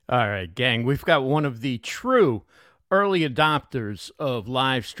All right, gang, we've got one of the true early adopters of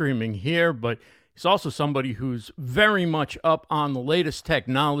live streaming here, but he's also somebody who's very much up on the latest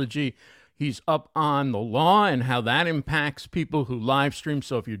technology. He's up on the law and how that impacts people who live stream.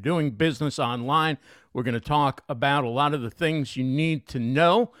 So if you're doing business online, we're going to talk about a lot of the things you need to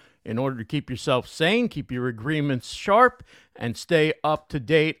know in order to keep yourself sane, keep your agreements sharp, and stay up to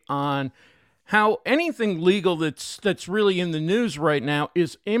date on how anything legal that's really in the news right now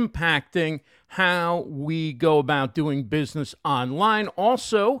is impacting how we go about doing business online.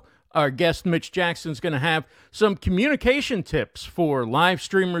 Also, our guest, Mitch Jackson, is going to have some communication tips for live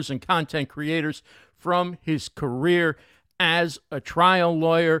streamers and content creators from his career as a trial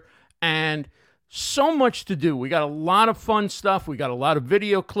lawyer, and so much to do. We got a lot of fun stuff. We got a lot of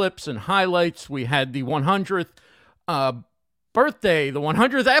video clips and highlights. We had the 100th birthday, the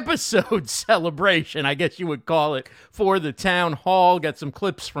 100th episode celebration, I guess you would call it, for the town hall. Got some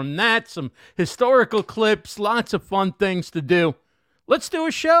clips from that, some historical clips, lots of fun things to do. Let's do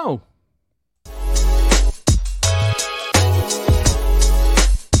a show.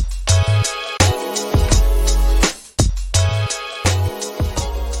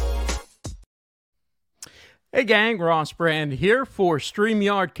 Hey gang, Ross Brand here for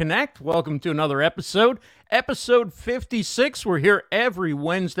StreamYard Connect. Welcome to another episode 56. We're here every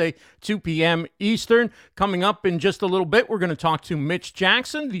Wednesday, 2 p.m. Eastern. Coming up in just a little bit, we're going to talk to Mitch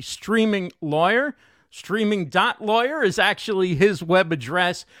Jackson, the streaming lawyer. Streaming.lawyer is actually his web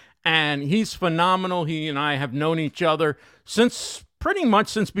address, and he's phenomenal. He and I have known each other pretty much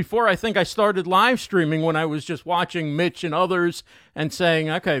since before I think I started live streaming, when I was just watching Mitch and others and saying,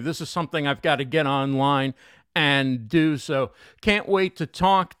 okay, this is something I've got to get online and do. So can't wait to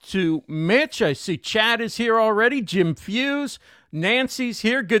talk to Mitch. I see Chad is here already. Jim Fuse, Nancy's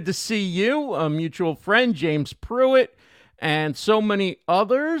here. Good to see you. A mutual friend, James Pruitt, and so many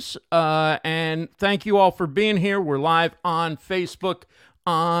others. And thank you all for being here. We're live on Facebook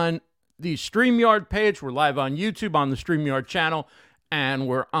on the StreamYard page. We're live on YouTube on the StreamYard channel, and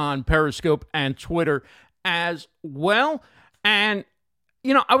we're on Periscope and Twitter as well. And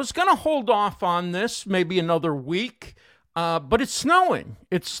you know, I was going to hold off on this maybe another week, but it's snowing.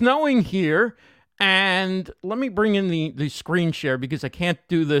 It's snowing here, and let me bring in the screen share because I can't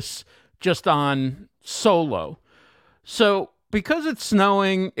do this just on solo. So because it's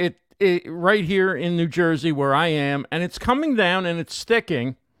snowing it right here in New Jersey where I am, and it's coming down and it's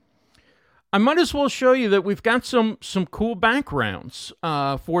sticking, I might as well show you that we've got some cool backgrounds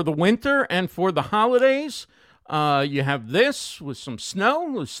for the winter and for the holidays. You have this with some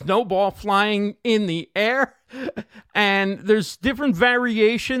snow, a snowball flying in the air, and there's different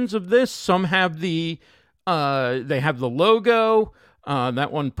variations of this. Some have they have the logo. That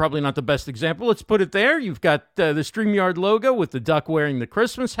one probably not the best example. Let's put it there. You've got the StreamYard logo with the duck wearing the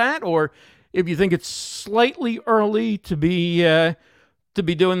Christmas hat, or if you think it's slightly early to be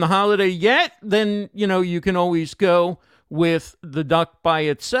doing the holiday yet, then you know you can always go with the duck by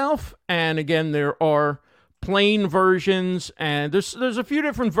itself. And again, there are plain versions, and there's a few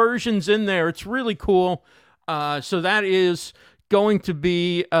different versions in there. It's really cool. So that is going to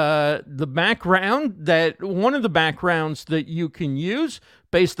be the background, one of the backgrounds that you can use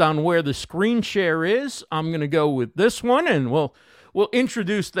based on where the screen share is. I'm going to go with this one, and we'll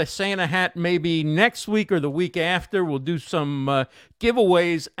introduce the Santa hat maybe next week or the week after. We'll do some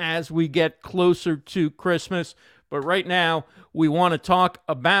giveaways as we get closer to Christmas. But right now, we want to talk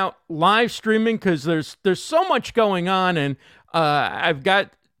about live streaming because there's so much going on, and I've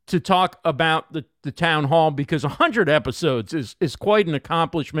got to talk about the town hall because 100 episodes is quite an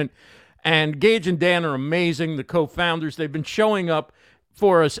accomplishment. And Gage and Dan are amazing, the co-founders. They've been showing up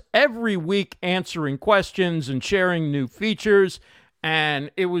for us every week, answering questions and sharing new features.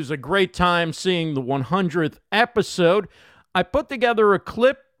 And it was a great time seeing the 100th episode. I put together a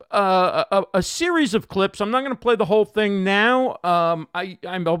clip. A series of clips. I'm not going to play the whole thing now.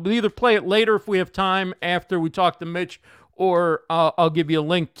 I'll either play it later if we have time after we talk to Mitch, or I'll give you a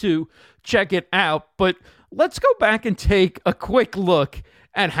link to check it out. But let's go back and take a quick look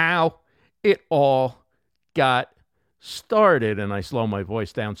at how it all got started. And I slow my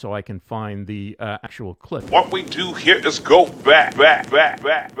voice down so I can find the actual clip. What we do here is go back.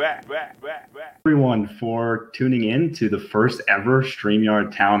 Everyone for tuning in to the first ever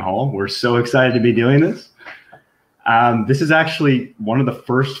StreamYard Town Hall. We're so excited to be doing this. This is actually one of the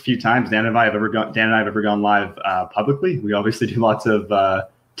first few times Dan and I have ever gone live publicly. We obviously do lots of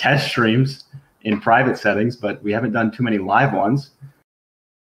test streams in private settings, but we haven't done too many live ones.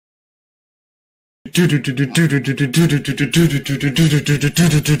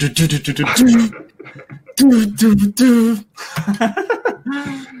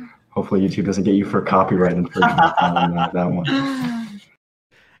 Hopefully YouTube doesn't get you for copyright infringement on that one.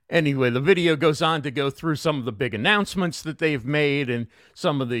 Anyway, the video goes on to go through some of the big announcements that they've made and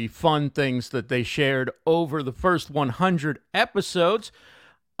some of the fun things that they shared over the first 100 episodes.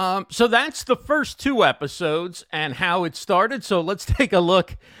 So that's the first 2 episodes and how it started. So let's take a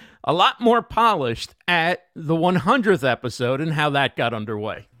look, a lot more polished, at the 100th episode and how that got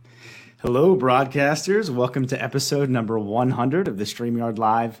underway. Hello, broadcasters. Welcome to episode number 100 of the StreamYard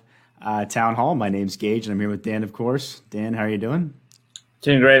Live Town Hall. My name's Gage, and I'm here with Dan, of course. Dan, how are you doing?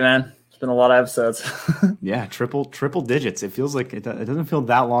 Doing great, man. It's been a lot of episodes. Yeah, triple digits. It feels like it doesn't feel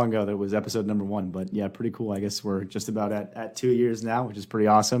that long ago that it was episode number 1, but yeah, pretty cool. I guess we're just about at 2 years now, which is pretty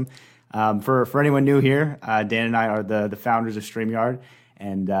awesome. For anyone new here, Dan and I are the founders of StreamYard,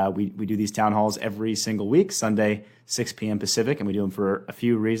 and we do these town halls every single week, Sunday, 6 p.m. Pacific, and we do them for a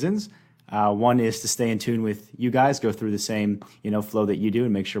few reasons. One is to stay in tune with you guys, go through the same flow that you do,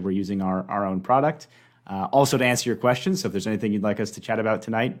 and make sure we're using our own product. Also to answer your questions, so if there's anything you'd like us to chat about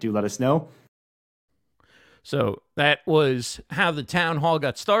tonight, do let us know. So that was how the town hall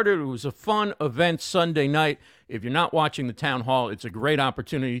got started. It was a fun event Sunday night. If you're not watching the town hall, it's a great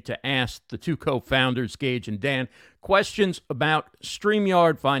opportunity to ask the 2 co-founders, Gage and Dan, questions about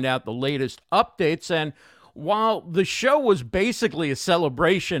StreamYard, find out the latest updates. And while the show was basically a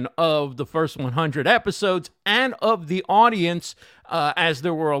celebration of the first 100 episodes and of the audience, as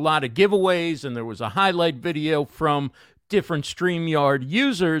there were a lot of giveaways and there was a highlight video from different StreamYard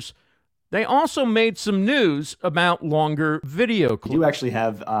users, they also made some news about longer video clips. We do actually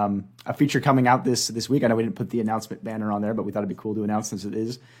have a feature coming out this week. I know we didn't put the announcement banner on there, but we thought it'd be cool to announce since it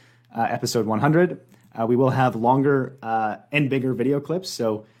is episode 100. We will have longer and bigger video clips.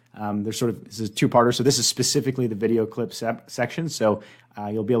 So there's this is a 2-parter. So this is specifically the video clip section. So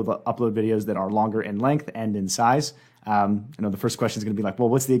you'll be able to upload videos that are longer in length and in size. I know the first question is going to be like, well,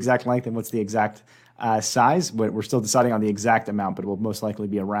 what's the exact length and what's the exact size? We're still deciding on the exact amount, but it will most likely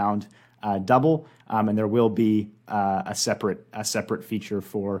be around double. And there will be a separate feature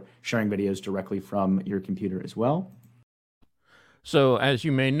for sharing videos directly from your computer as well. So as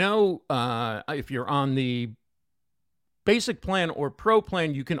you may know, if you're on the basic plan or pro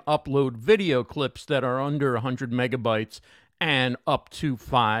plan, you can upload video clips that are under 100 megabytes and up to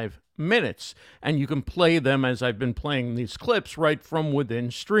 5 minutes. And you can play them, as I've been playing these clips, right from within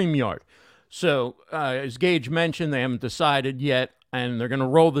StreamYard. So as Gage mentioned, they haven't decided yet, and they're going to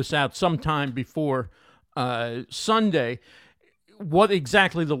roll this out sometime before Sunday, what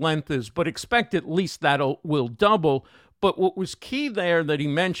exactly the length is, but expect at least that will double. But what was key there that he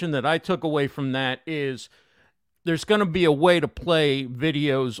mentioned that I took away from that is there's going to be a way to play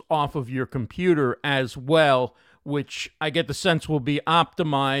videos off of your computer as well, which I get the sense will be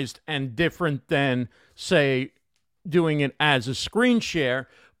optimized and different than, say, doing it as a screen share.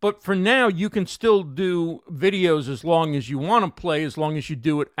 But for now, you can still do videos as long as you want to play, as long as you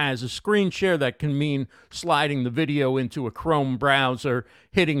do it as a screen share. That can mean sliding the video into a Chrome browser,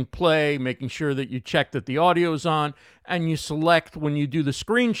 hitting play, making sure that you check that the audio is on, and you select, when you do the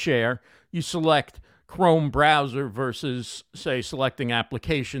screen share, you select Chrome browser versus, say, selecting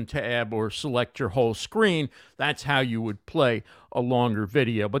application tab or select your whole screen. That's how you would play a longer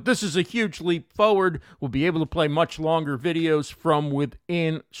video. But this is a huge leap forward. We'll be able to play much longer videos from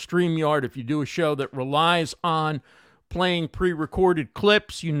within StreamYard. If you do a show that relies on playing pre-recorded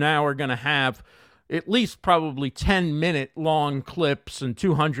clips, you now are going to have at least probably 10-minute long clips and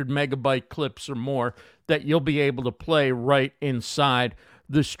 200 megabyte clips or more that you'll be able to play right inside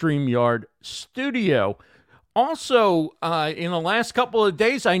the StreamYard studio. Also, in the last couple of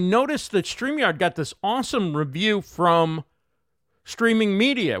days, I noticed that StreamYard got this awesome review from Streaming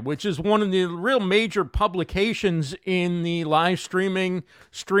Media, which is one of the real major publications in the live streaming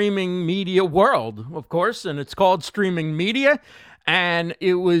media world, of course, and it's called Streaming Media. And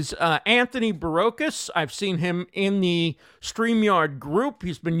it was Anthony Barocas. I've seen him in the StreamYard group.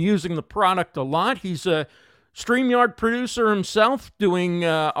 He's been using the product a lot. He's a StreamYard producer himself, doing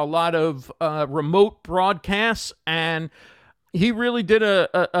a lot of remote broadcasts, and he really did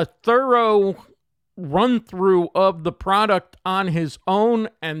a thorough run-through of the product on his own,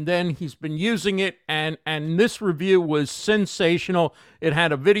 and then he's been using it, and this review was sensational. It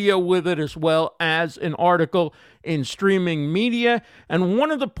had a video with it as well as an article in Streaming Media, and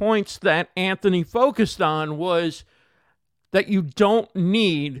one of the points that Anthony focused on was that you don't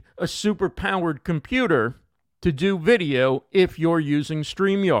need a super-powered computer to do video if you're using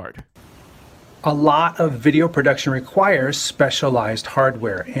StreamYard. A lot of video production requires specialized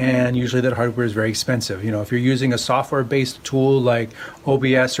hardware, and usually that hardware is very expensive. If you're using a software-based tool like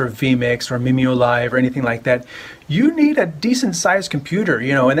OBS or vMix or Mimeo Live or anything like that, you need a decent-sized computer,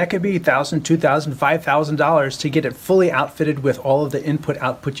 and that could be $1,000, $2,000, $5,000 to get it fully outfitted with all of the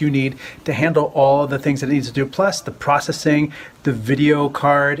input-output you need to handle all of the things that it needs to do, plus the processing, the video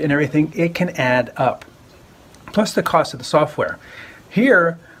card, and everything. It can add up, plus the cost of the software.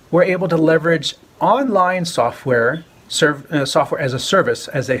 Here, we're able to leverage online software as a service,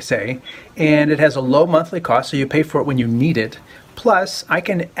 as they say, and it has a low monthly cost, so you pay for it when you need it. Plus, I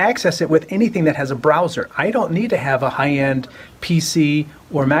can access it with anything that has a browser. I don't need to have a high-end PC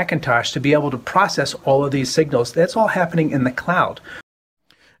or Macintosh to be able to process all of these signals. That's all happening in the cloud.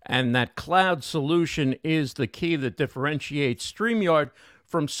 And that cloud solution is the key that differentiates StreamYard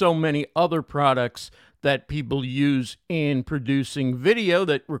from so many other products that people use in producing video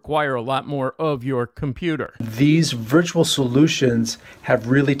that require a lot more of your computer. These virtual solutions have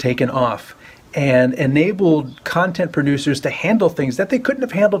really taken off and enabled content producers to handle things that they couldn't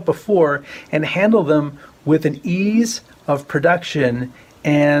have handled before, and handle them with an ease of production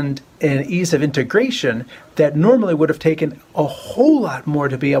and an ease of integration that normally would have taken a whole lot more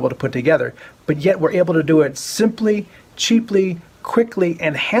to be able to put together. But yet we're able to do it simply, cheaply, quickly,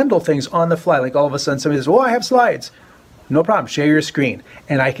 and handle things on the fly. Like all of a sudden somebody says, "Oh, I have slides." No problem, share your screen.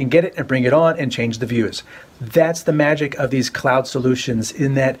 And I can get it and bring it on and change the views. That's the magic of these cloud solutions,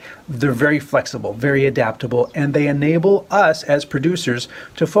 in that they're very flexible, very adaptable, and they enable us as producers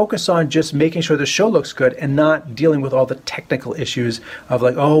to focus on just making sure the show looks good and not dealing with all the technical issues of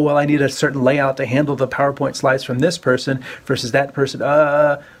like, oh, well, I need a certain layout to handle the PowerPoint slides from this person versus that person.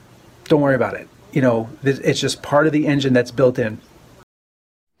 Don't worry about it. It's just part of the engine that's built in.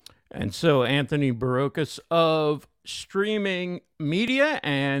 And so Anthony Barocas of Streaming Media,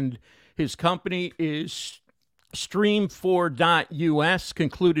 and his company is Stream4.us,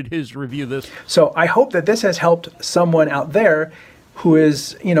 concluded his review this. So I hope that this has helped someone out there who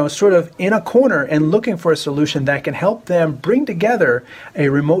is, sort of in a corner and looking for a solution that can help them bring together a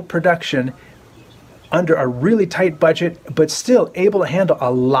remote production under a really tight budget, but still able to handle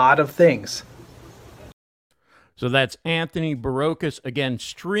a lot of things. So that's Anthony Barocas. Again,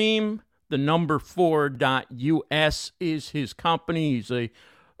 Stream4.us is his company. He's a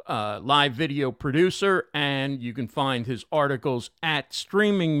live video producer, and you can find his articles at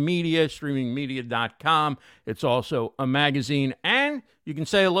Streaming Media, streamingmedia.com. It's also a magazine, and you can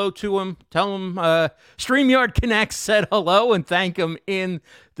say hello to him. Tell him StreamYard Connect said hello, and thank him in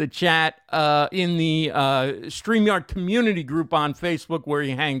the chat, in the StreamYard community group on Facebook where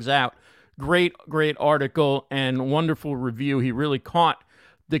he hangs out. Great article and wonderful review. He really caught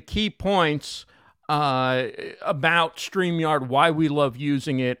the key points about StreamYard, why we love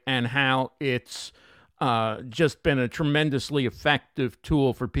using it, and how it's just been a tremendously effective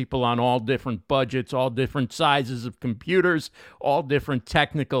tool for people on all different budgets, all different sizes of computers, all different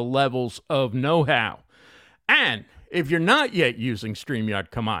technical levels of know-how. And if you're not yet using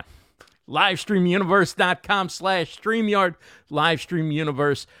StreamYard, come on. livestreamuniverse.com/StreamYard,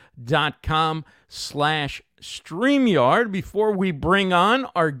 livestreamuniverse.com/StreamYard. Before we bring on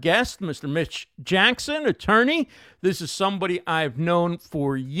our guest, Mr. Mitch Jackson, attorney, this is somebody I've known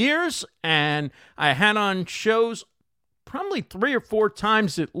for years, and I had on shows probably 3 or 4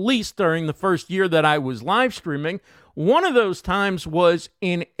 times at least during the first year that I was live streaming. One of those times was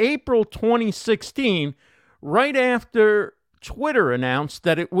in April 2016, right after Twitter announced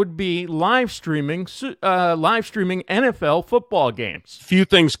that it would be live streaming NFL football games. Few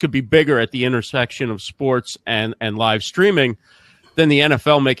things could be bigger at the intersection of sports and live streaming than the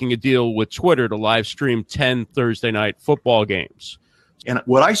NFL making a deal with Twitter to live stream 10 Thursday night football games. And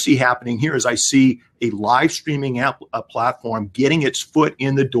what I see happening here is I see a live streaming platform getting its foot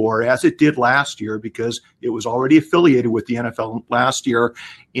in the door, as it did last year, because it was already affiliated with the NFL last year,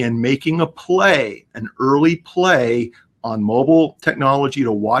 in making a play, an early play on mobile technology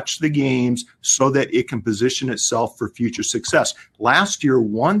to watch the games so that it can position itself for future success. Last year,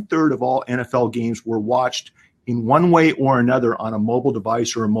 1/3 of all NFL games were watched in one way or another on a mobile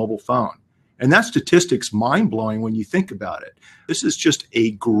device or a mobile phone. And that statistic's mind-blowing when you think about it. This is just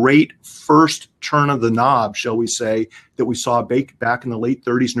a great first turn of the knob, shall we say, that we saw back in the late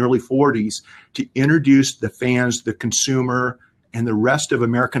 30s and early 40s to introduce the fans, the consumer, and the rest of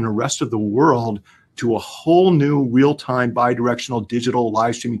America and the rest of the world to a whole new real-time bidirectional digital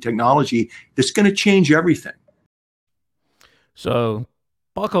live streaming technology that's going to change everything. So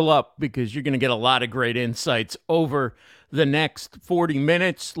buckle up, because you're going to get a lot of great insights over the next 40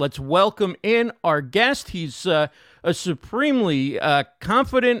 minutes. Let's welcome in our guest. He's a supremely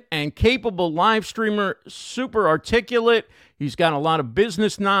confident and capable live streamer, super articulate. He's got a lot of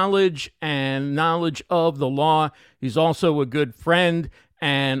business knowledge and knowledge of the law. He's also a good friend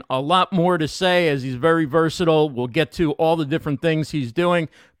and a lot more to say as he's very versatile. We'll get to all the different things he's doing,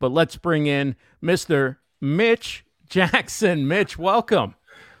 but let's bring in Mr. Mitch Jackson. Mitch, welcome.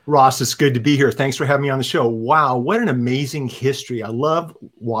 Ross, it's good to be here. Thanks for having me on the show. Wow, what an amazing history. I love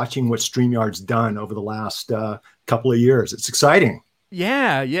watching what StreamYard's done over the last couple of years. It's exciting.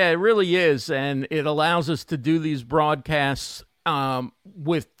 Yeah, it really is. And it allows us to do these broadcasts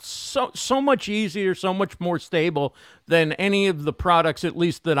with so much easier, so much more stable than any of the products, at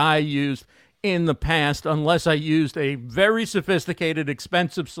least that I used in the past, unless I used a very sophisticated,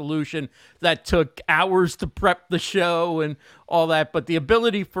 expensive solution that took hours to prep the show and all that. But the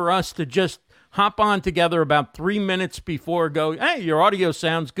ability for us to just hop on together about 3 minutes before, go, hey, your audio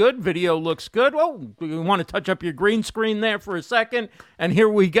sounds good, video looks good. Well, we want to touch up your green screen there for a second, and here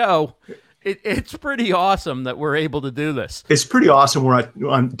we go. It's pretty awesome that we're able to do this. It's pretty awesome. We're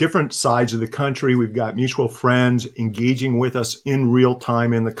on different sides of the country. We've got mutual friends engaging with us in real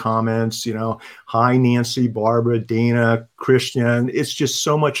time in the comments. You know, hi, Nancy, Barbara, Dana, Christian. It's just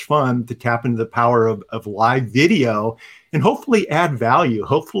so much fun to tap into the power of live video and hopefully add value,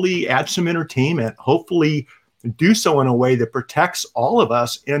 hopefully add some entertainment, hopefully do so in a way that protects all of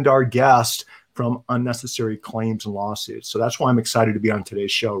us and our guests from unnecessary claims and lawsuits. So that's why I'm excited to be on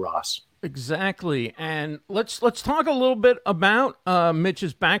today's show, Ross. Exactly. And let's talk a little bit about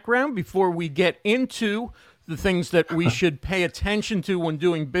Mitch's background before we get into the things that we should pay attention to when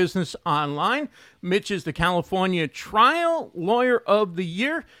doing business online. Mitch is the California Trial Lawyer of the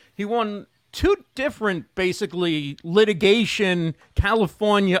Year. He won 2 different, basically, litigation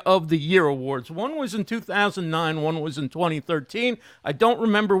California of the Year awards. One was in 2009, one was in 2013. I don't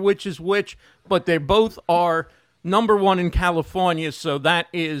remember which is which, but they both are #1 in California, so that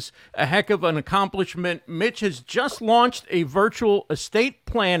is a heck of an accomplishment. Mitch has just launched a virtual estate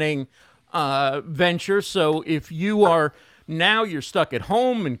planning venture, so if you are you're stuck at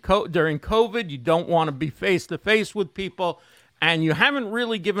home and during COVID, you don't want to be face-to-face with people, and you haven't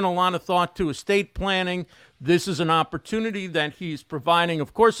really given a lot of thought to estate planning, this is an opportunity that he's providing.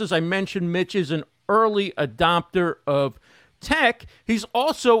 Of course, as I mentioned, Mitch is an early adopter of tech. He's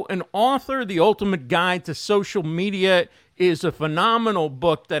also an author. The Ultimate Guide to Social Media is a phenomenal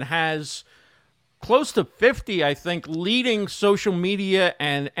book that has close to 50, I think, leading social media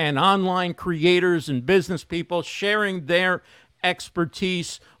and online creators and business people sharing their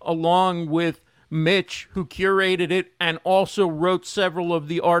expertise along with Mitch, who curated it and also wrote several of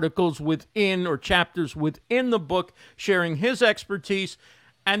the articles within or chapters within the book sharing his expertise.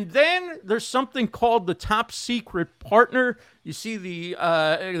 And then there's something called the Top Secret Partner. You see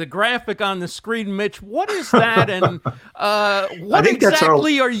the graphic on the screen, Mitch. What is that? And what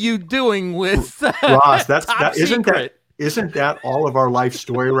exactly are you doing with Ross? Top Secret? Isn't that all of our life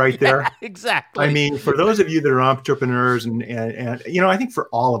story right there? Yeah, exactly. I mean, for those of you that are entrepreneurs and you know, I think for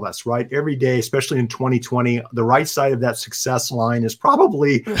all of us, right, every day, especially in 2020, the right side of that success line is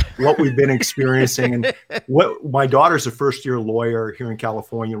probably what we've been experiencing. And what my daughter's a first-year lawyer here in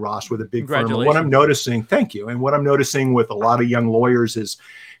California, Ross, with a big firm. And what I'm noticing, thank you. And what I'm noticing with a lot of young lawyers is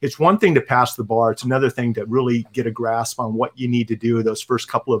it's one thing to pass the bar. It's another thing to really get a grasp on what you need to do those first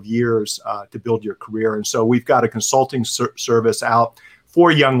couple of years to build your career. And so we've got a consulting service out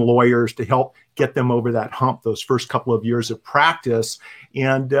for young lawyers to help get them over that hump, those first couple of years of practice.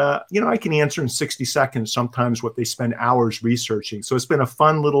 And, you know, I can answer in 60 seconds sometimes what they spend hours researching. So it's been a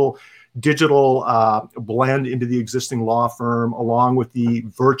fun little digital blend into the existing law firm, along with the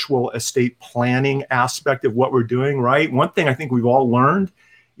virtual estate planning aspect of what we're doing, right? One thing I think we've all learned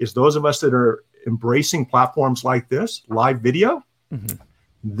is those of us that are embracing platforms like this, live video,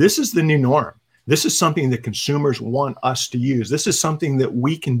 this is the new norm. This is something that consumers want us to use. This is something that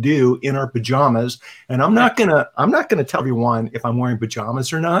we can do in our pajamas. And I'm not gonna tell everyone if I'm wearing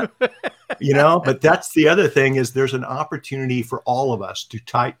pajamas or not, you know. But that's the other thing, is there's an opportunity for all of us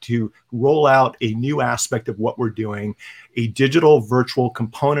to roll out a new aspect of what we're doing, a digital virtual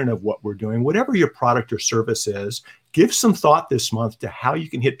component of what we're doing, whatever your product or service is. Give some thought this month to how you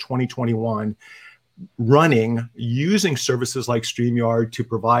can hit 2021 running using services like StreamYard to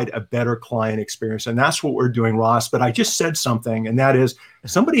provide a better client experience. And that's what we're doing, Ross. But I just said something, and that is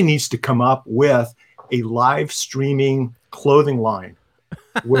somebody needs to come up with a live streaming clothing line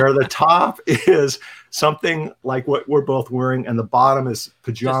where the top is something like what we're both wearing and the bottom is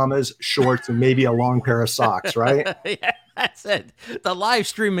pajamas, shorts, and maybe a long pair of socks, right? Yeah. That's it. The live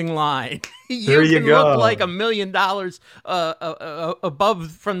streaming line. There you can go. look like $1 million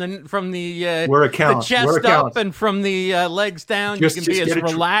above from the We're a count. the chest We're a count. up and from the legs down. Just- you can just be as get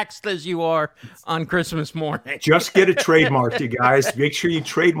a relaxed as you are on Christmas morning. Just get it trademarked, you guys. Make sure you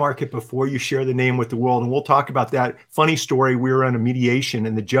trademark it before you share the name with the world. And we'll talk about that. Funny story, we were on a mediation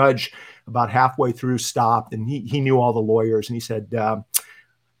and the judge about halfway through stopped, and he knew all the lawyers, and he said,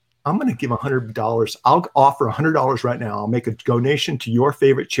 I'm going to give $100. I'll offer $100 right now. I'll make a donation to your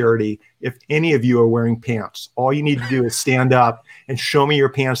favorite charity if any of you are wearing pants. All you need to do is stand up and show me your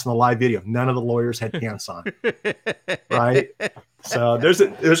pants in the live video. None of the lawyers had pants on, right? So there's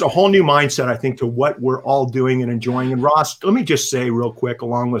a whole new mindset, I think, to what we're all doing and enjoying. And Ross, let me just say real quick,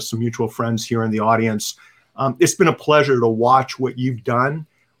 along with some mutual friends here in the audience, it's been a pleasure to watch what you've done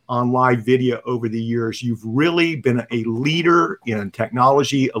on live video over the years. You've really been a leader in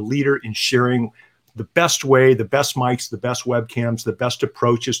technology, a leader in sharing the best way, the best mics, the best webcams, the best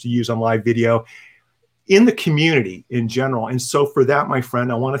approaches to use on live video in the community in general. And so for that, my friend,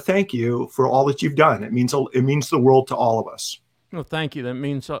 I want to thank you for all that you've done. It means the world to all of us. Well, thank you. That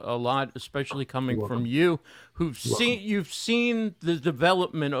means a lot, especially coming from you, you've seen the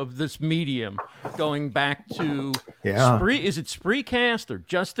development of this medium, going back to is it Spreecast or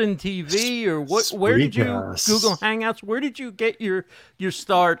Justin TV or what? Where did you Google Hangouts? Where did you get your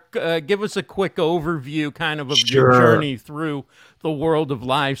start? Give us a quick overview, kind of your journey through the world of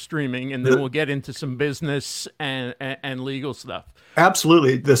live streaming, and then we'll get into some business and legal stuff.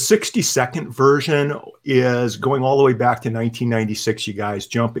 Absolutely. The 60-second version is going all the way back to 1996, you guys,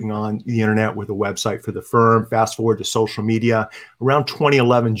 jumping on the internet with a website for the firm. Fast forward to social media. Around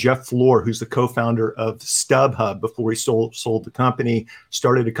 2011, Jeff Floor, who's the co-founder of StubHub before he sold the company,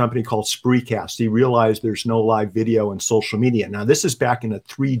 started a company called Spreecast. He realized there's no live video and social media. Now, this is back in a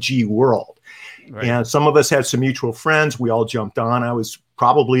 3G world. Right. And some of us had some mutual friends. We all jumped on. I was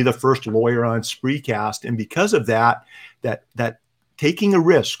probably the first lawyer on Spreecast. And because of that taking a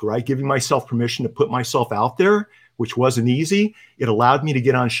risk, right? Giving myself permission to put myself out there, which wasn't easy. It allowed me to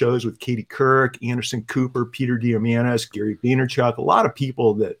get on shows with Katie Couric, Anderson Cooper, Peter Diamandis, Gary Vaynerchuk, a lot of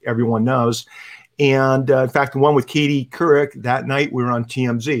people that everyone knows. And in fact, the one with Katie Couric, that night we were on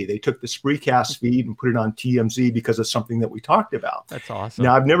TMZ. They took the Spreecast feed and put it on TMZ because of something that we talked about. That's awesome.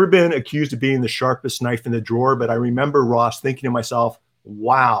 Now, I've never been accused of being the sharpest knife in the drawer, but I remember, Ross, thinking to myself,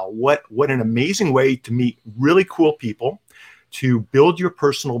 wow, what an amazing way to meet really cool people, to build your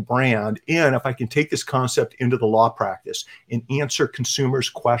personal brand. And if I can take this concept into the law practice and answer consumers'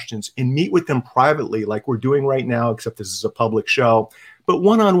 questions and meet with them privately, like we're doing right now, except this is a public show, but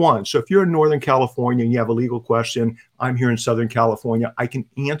one-on-one. So if you're in Northern California and you have a legal question, I'm here in Southern California, I can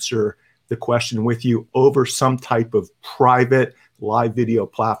answer the question with you over some type of private live video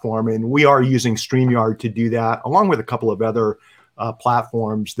platform. And we are using StreamYard to do that, along with a couple of other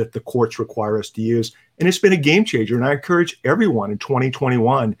platforms that the courts require us to use. And it's been a game changer. And I encourage everyone in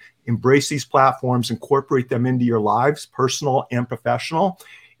 2021, embrace these platforms, incorporate them into your lives, personal and professional,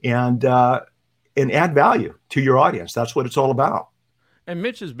 and add value to your audience. That's what it's all about. And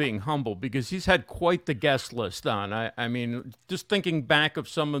Mitch is being humble because he's had quite the guest list on. I mean, just thinking back of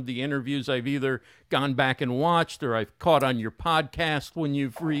some of the interviews I've either gone back and watched or I've caught on your podcast when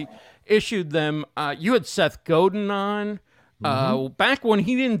you've reissued them. You had Seth Godin on. Back when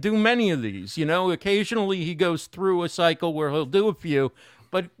he didn't do many of these, occasionally he goes through a cycle where he'll do a few,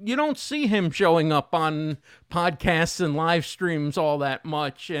 but you don't see him showing up on podcasts and live streams all that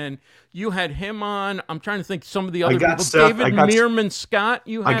much. And you had him on. I'm trying to think some of the other people. Seth, David Meerman Scott,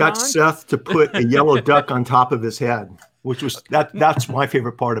 you had I got on? Seth to put a yellow duck on top of his head, which was that's my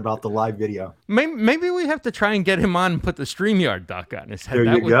favorite part about the live video. Maybe we have to try and get him on and put the StreamYard duck on his head.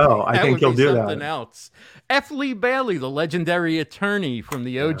 There you go. I think he'll do that. Something else. F. Lee Bailey, the legendary attorney from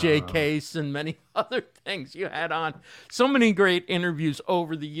the OJ case and many other things you had on. So many great interviews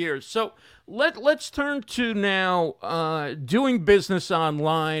over the years. So let's turn to now doing business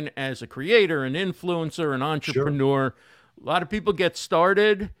online as a creator, an influencer, an entrepreneur. Sure. A lot of people get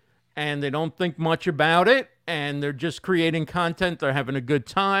started and they don't think much about it, and they're just creating content. They're having a good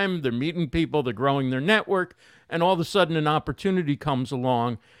time. They're meeting people. They're growing their network. And all of a sudden an opportunity comes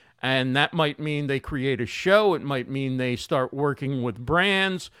along, and that might mean they create a show. It might mean they start working with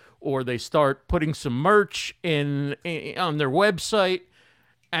brands, or they start putting some merch on their website.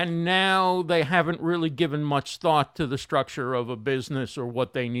 And now they haven't really given much thought to the structure of a business or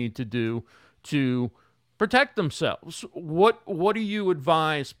what they need to do to protect themselves. What do you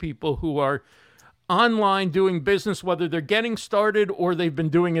advise people who are online doing business, whether they're getting started or they've been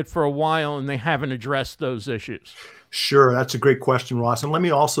doing it for a while and they haven't addressed those issues? Sure, that's a great question, Ross. And let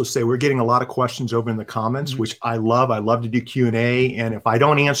me also say we're getting a lot of questions over in the comments, which I love. I love to do Q&A. And if I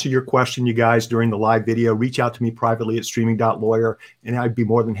don't answer your question, you guys, during the live video, reach out to me privately at streaming.lawyer, and I'd be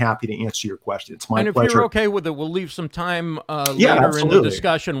more than happy to answer your question. It's my pleasure. And if you're okay with it, we'll leave some time later in the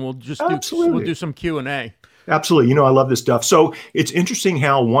discussion. We'll just we'll do some Q&A. Absolutely. You know, I love this stuff. So it's interesting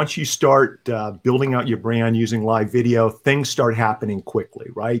how once you start building out your brand using live video, things start happening quickly,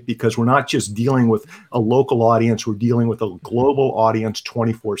 right? Because we're not just dealing with a local audience, we're dealing with a global audience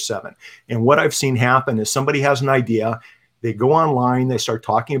 24/7. And what I've seen happen is somebody has an idea, they go online, they start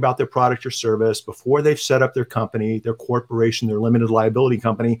talking about their product or service before they've set up their company, their corporation, their limited liability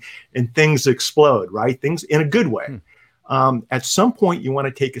company, and things explode, right? Things in a good way. At some point, you want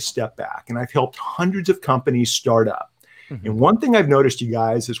to take a step back. And I've helped hundreds of companies start up. And one thing I've noticed, you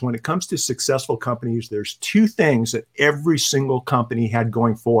guys, is when it comes to successful companies, there's two things that every single company had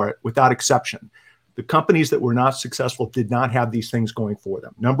going for it, without exception. The companies that were not successful did not have these things going for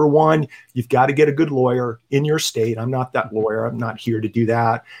them. Number one, you've got to get a good lawyer in your state. I'm not that lawyer. I'm not here to do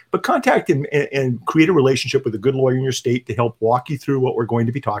that. But contact and create a relationship with a good lawyer in your state to help walk you through what we're going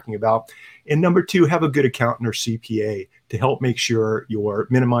to be talking about. And number two, have a good accountant or CPA to help make sure you're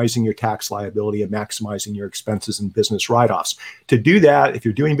minimizing your tax liability and maximizing your expenses and business write-offs. To do that, if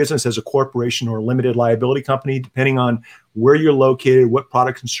you're doing business as a corporation or a limited liability company, depending on where you're located, what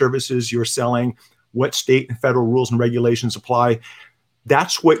products and services you're selling, what state and federal rules and regulations apply,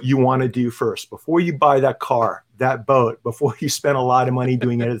 that's what you want to do first. Before you buy that car, that boat, before you spend a lot of money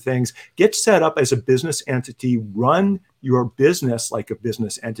doing other things, get set up as a business entity, run your business like a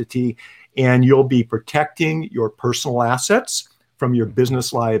business entity, and you'll be protecting your personal assets from your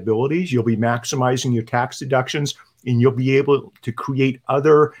business liabilities. You'll be maximizing your tax deductions, and you'll be able to create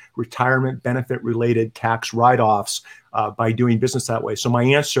other retirement benefit related tax write-offs by doing business that way. So my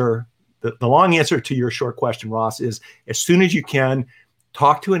answer, the long answer to your short question, Ross, is as soon as you can,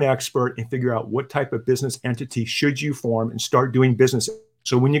 talk to an expert and figure out what type of business entity should you form and start doing business.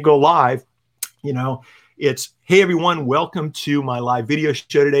 So when you go live, you know, it's, hey, everyone, welcome to my live video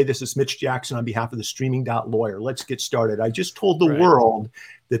show today. This is Mitch Jackson on behalf of the streaming.lawyer. Let's get started. I just told the world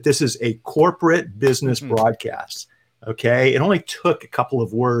that this is a corporate business broadcast. Okay. It only took a couple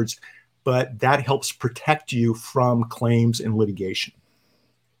of words, but that helps protect you from claims and litigation.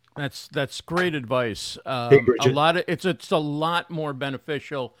 That's great advice. Hey, it's a lot more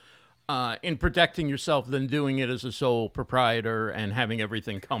beneficial in protecting yourself than doing it as a sole proprietor and having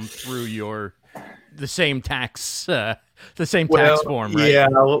everything come through the same tax tax form, right? Yeah.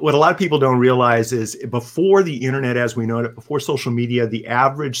 What a lot of people don't realize is before the internet as we know it, before social media, the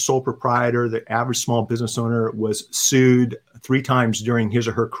average sole proprietor, the average small business owner was sued 3 times during his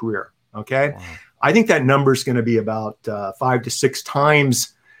or her career. Okay. Wow. I think that number is going to be about 5 to 6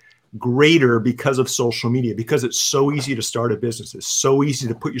 times greater because of social media, because it's so easy to start a business. It's so easy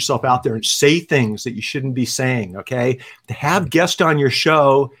to put yourself out there and say things that you shouldn't be saying. Okay. To have guests on your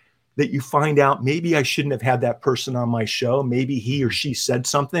show that you find out, maybe I shouldn't have had that person on my show. Maybe he or she said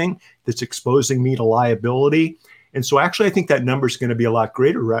something that's exposing me to liability. And so actually, I think that number is going to be a lot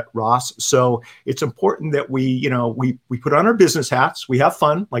greater, Ross. So it's important that we put on our business hats. We have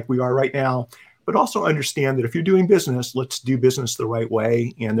fun like we are right now, but also understand that if you're doing business, let's do business the right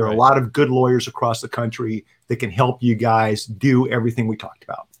way. And there are a lot of good lawyers across the country that can help you guys do everything we talked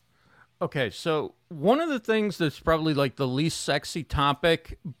about. Okay, so one of the things that's probably like the least sexy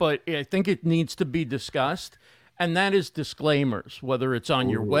topic, but I think it needs to be discussed, and that is disclaimers, whether it's on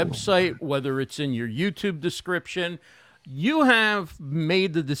your website, whether it's in your YouTube description. You have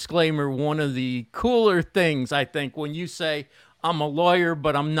made the disclaimer one of the cooler things, I think, when you say, I'm a lawyer,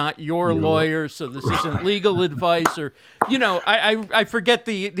 but I'm not your lawyer, so this isn't legal advice, or, I forget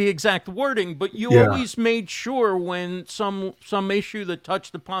the exact wording, but you always made sure when some issue that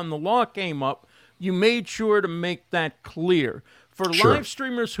touched upon the law came up, you made sure to make that clear. For live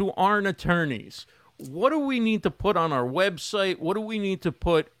streamers who aren't attorneys, what do we need to put on our website? What do we need to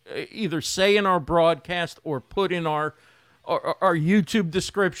put, either say in our broadcast or put in our YouTube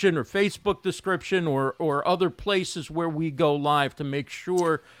description or Facebook description or other places where we go live to make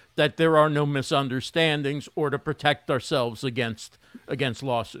sure that there are no misunderstandings or to protect ourselves against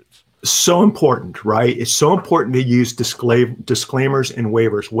lawsuits? So important, right? It's so important to use disclaimers and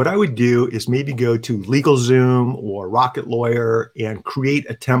waivers. What I would do is maybe go to LegalZoom or Rocket Lawyer and create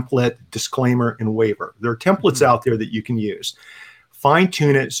a template disclaimer and waiver. There are templates out there that you can use. Fine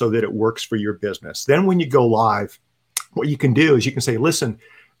tune it so that it works for your business. Then when you go live, what you can do is you can say, listen,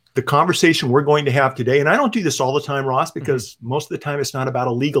 the conversation we're going to have today, and I don't do this all the time, Ross, because most of the time it's not about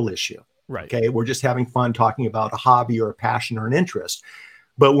a legal issue. Right. Okay. We're just having fun talking about a hobby or a passion or an interest.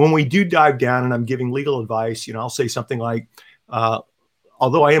 But when we do dive down and I'm giving legal advice, I'll say something like,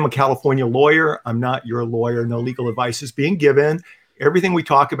 although I am a California lawyer, I'm not your lawyer. No legal advice is being given. Everything we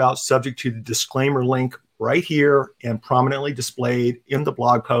talk about subject to the disclaimer link right here and prominently displayed in the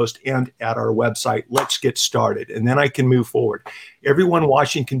blog post and at our website. Let's get started. And then I can move forward. Everyone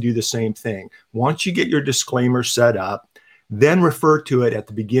watching can do the same thing. Once you get your disclaimer set up, then refer to it at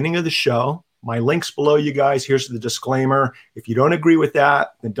the beginning of the show. My link's below, you guys. Here's the disclaimer. If you don't agree with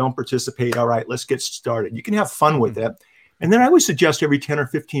that, then don't participate. All right, let's get started. You can have fun with it. And then I would suggest every 10 or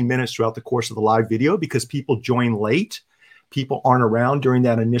 15 minutes throughout the course of the live video, because people join late, people aren't around during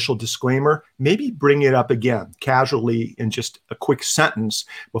that initial disclaimer, maybe bring it up again casually in just a quick sentence.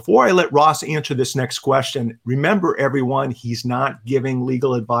 Before I let Ross answer this next question, remember everyone, he's not giving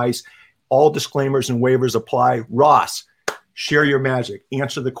legal advice. All disclaimers and waivers apply. Ross, share your magic.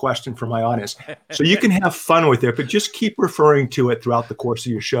 Answer the question for my audience. So you can have fun with it, but just keep referring to it throughout the course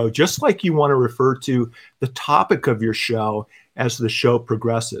of your show, just like you want to refer to the topic of your show as the show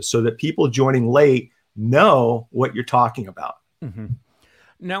progresses, so that people joining late know what you're talking about. Mm-hmm.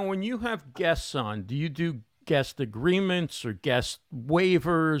 Now, when you have guests on, do you do guest agreements or guest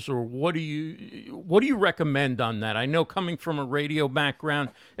waivers, or what do you recommend on that? I know, coming from a radio background,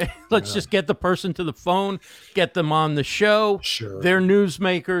 let's just get the person to the phone, get them on the show. Sure. They're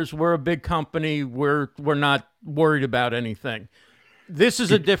newsmakers. We're a big company. We're not worried about anything. This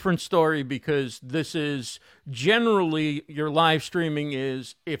is a different story, because this is generally, your live streaming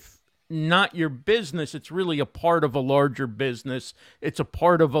is, if not your business, it's really a part of a larger business. It's a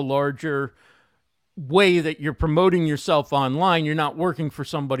part of a larger way that you're promoting yourself online. You're not working for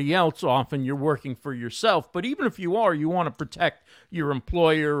somebody else. Often you're working for yourself. But even if you are, you want to protect your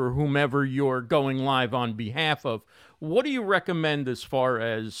employer or whomever you're going live on behalf of. What do you recommend as far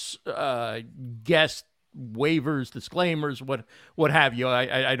as guest waivers, disclaimers, what have you?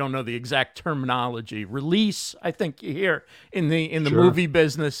 I don't know the exact terminology. Release, I think you hear in the Sure. movie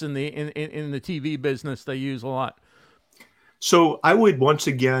business, in the TV business, they use a lot. So I would once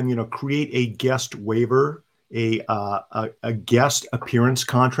again, create a guest waiver, a guest appearance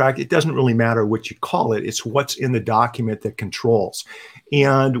contract. It doesn't really matter what you call it. It's what's in the document that controls.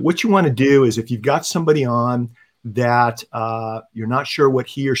 And what you want to do is, if you've got somebody on that you're not sure what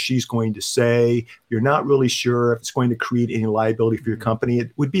he or she's going to say, you're not really sure if it's going to create any liability for your company,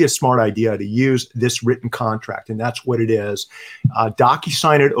 it would be a smart idea to use this written contract. And that's what it is.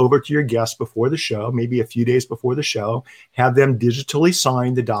 DocuSign it over to your guests before the show, maybe a few days before the show, have them digitally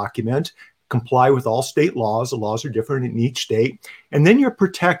sign the document, comply with all state laws. The laws are different in each state. And then you're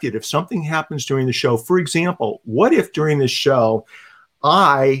protected if something happens during the show. For example, what if during this show,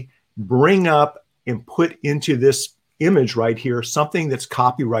 I bring up and put into this image right here something that's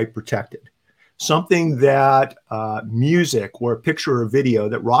copyright protected, something that music or a picture or video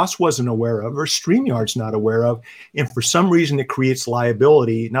that Ross wasn't aware of or StreamYard's not aware of, and for some reason it creates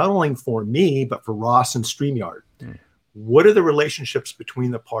liability, not only for me, but for Ross and StreamYard. What are the relationships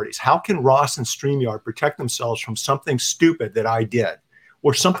between the parties? How can Ross and StreamYard protect themselves from something stupid that I did,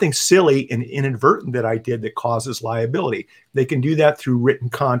 or something silly and inadvertent that I did that causes liability? They can do that through written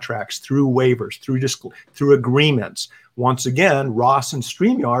contracts, through waivers, through agreements. Once again, Ross and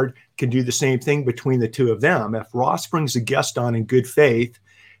StreamYard can do the same thing between the two of them. If Ross brings a guest on in good faith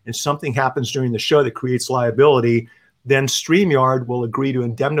and something happens during the show that creates liability, then StreamYard will agree to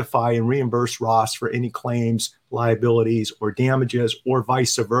indemnify and reimburse Ross for any claims, liabilities, or damages, or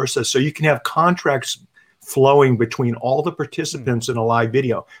vice versa. So you can have contracts flowing between all the participants in a live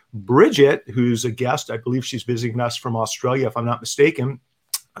video. Bridget, who's a guest, I believe she's visiting us from Australia, if I'm not mistaken,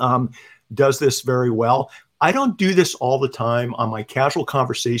 does this very well. I don't do this all the time on my casual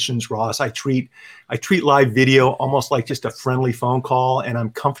conversations, Ross. I treat live video almost like just a friendly phone call, and I'm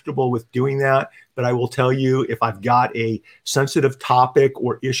comfortable with doing that. But I will tell you, if I've got a sensitive topic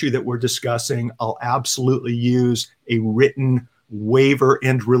or issue that we're discussing, I'll absolutely use a written waiver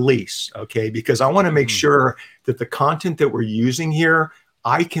and release, okay? Because I want to make sure that the content that we're using here,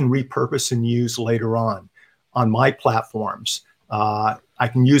 I can repurpose and use later on my platforms. I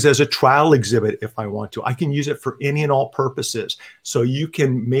can use as a trial exhibit if I want to. I can use it for any and all purposes. So you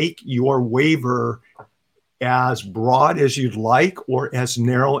can make your waiver as broad as you'd like or as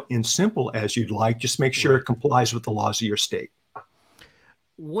narrow and simple as you'd like. Just make sure it complies with the laws of your state.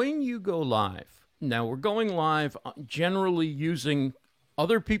 When you go live, now we're going live generally using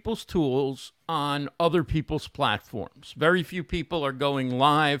other people's tools on other people's platforms. Very few people are going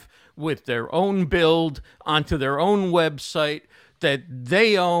live with their own build onto their own website that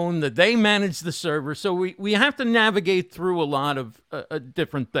they own, that they manage the server. So we have to navigate through a lot of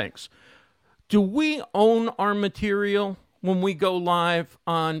different things. Do we own our material, when we go live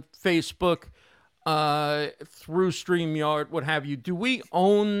on Facebook, through StreamYard, what have you? Do we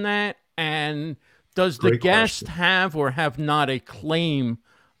own that? And does the Great guest question. have or have not a claim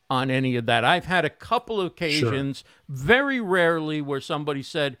on any of that? I've had a couple of occasions, very rarely, where somebody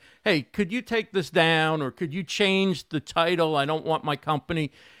said, hey, could you take this down, or could you change the title? I don't want my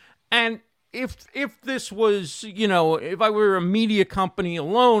company. And if this was, you know, if I were a media company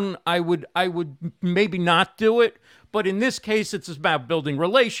alone, I would maybe not do it. But in this case, it's about building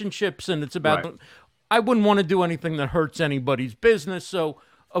relationships, and it's about, Right. I wouldn't want to do anything that hurts anybody's business. So,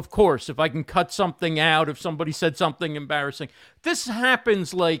 of course, if I can cut something out, if somebody said something embarrassing, this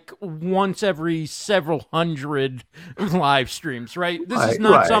happens like once every several hundred live streams, right? This is Right,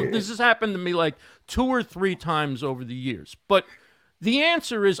 not right. something, this has happened to me like 2 or 3 times over the years. But the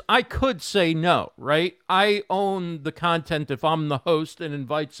answer is I could say no, right? I own the content if I'm the host and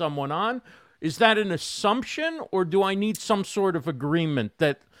invite someone on. Is that an assumption, or do I need some sort of agreement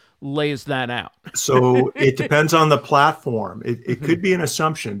that lays that out? So it depends on the platform. It could be an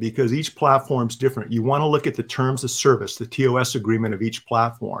assumption because each platform's different. You want to look at the terms of service, the TOS agreement of each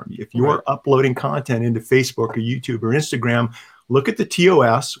platform. If you're Right. uploading content into Facebook or YouTube or Instagram, look at the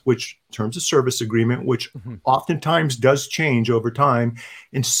TOS, which terms of service agreement, which oftentimes does change over time,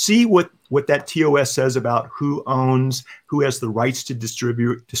 and see what that TOS says about who owns, who has the rights to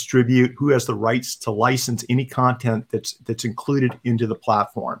distribute, who has the rights to license any content that's included into the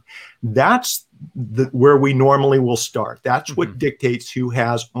platform. That's where we normally will start. That's what dictates who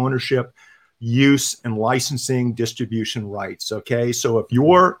has ownership, use, and licensing distribution rights. Okay, so if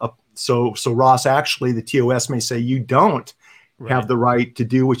you're so Ross, actually the TOS may say you don't have the right to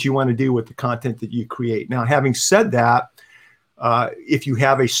do what you want to do with the content that you create. Now, having said that, if you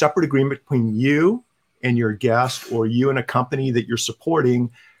have a separate agreement between you and your guest, or you and a company that you're supporting,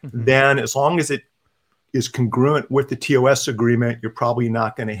 then as long as it is congruent with the TOS agreement, you're probably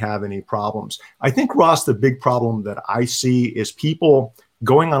not going to have any problems. I think, Ross, the big problem that I see is people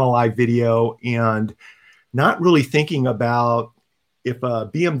going on a live video and not really thinking about if a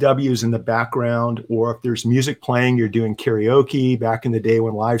BMW is in the background, or if there's music playing, you're doing karaoke. Back in the day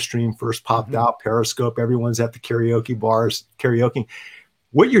when live stream first popped out, Periscope, everyone's at the karaoke bars, karaoke.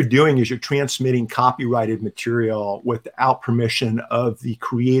 What you're doing is you're transmitting copyrighted material without permission of the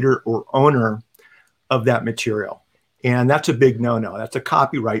creator or owner of that material. And that's a big no-no. That's a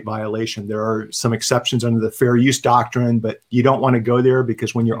copyright violation. There are some exceptions under the fair use doctrine, but you don't want to go there,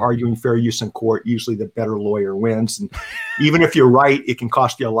 because when you're arguing fair use in court, usually the better lawyer wins. And even if you're right, it can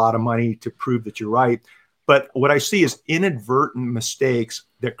cost you a lot of money to prove that you're right. But what I see is inadvertent mistakes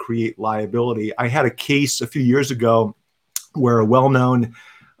that create liability. I had a case a few years ago where a well-known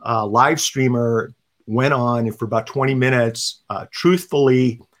live streamer went on and for about 20 minutes,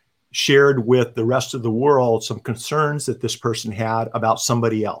 truthfully shared with the rest of the world some concerns that this person had about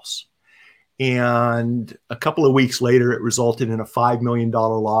somebody else. And a couple of weeks later, it resulted in a $5 million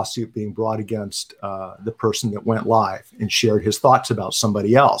lawsuit being brought against the person that went live and shared his thoughts about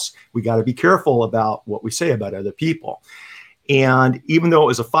somebody else. We got to be careful about what we say about other people. And even though it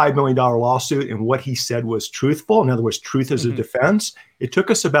was a $5 million lawsuit and what he said was truthful, in other words, truth as a defense, it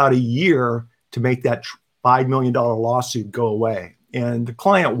took us about a year to make that $5 million lawsuit go away. And the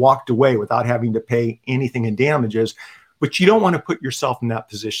client walked away without having to pay anything in damages. But you don't want to put yourself in that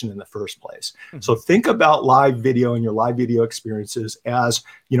position in the first place. So think about live video and your live video experiences as,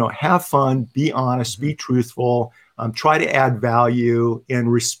 you know, have fun, be honest, be truthful, try to add value,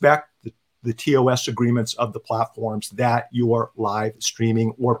 and respect the TOS agreements of the platforms that you are live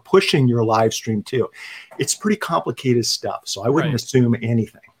streaming or pushing your live stream to. It's pretty complicated stuff, so I wouldn't assume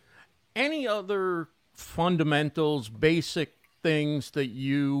anything. Any other fundamentals, basic things that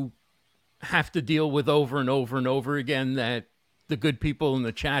you have to deal with over and over and over again that the good people in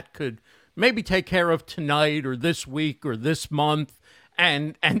the chat could maybe take care of tonight or this week or this month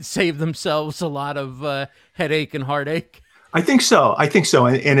and save themselves a lot of headache and heartache? I think so.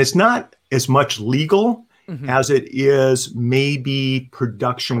 And it's not as much legal as it is maybe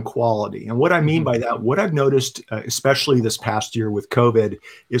production quality. And what I mean by that, what I've noticed, especially this past year with COVID,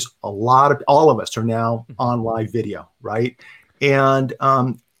 is all of us are now on live video, right? And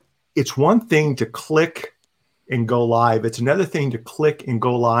it's one thing to click and go live. It's another thing to click and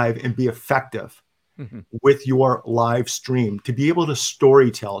go live and be effective with your live stream, to be able to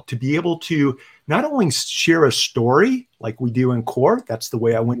storytell, to be able to not only share a story like we do in court, that's the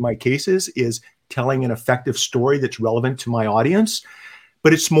way I win my cases, is telling an effective story that's relevant to my audience.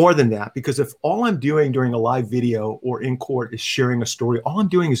 But it's more than that, because if all I'm doing during a live video or in court is sharing a story, all I'm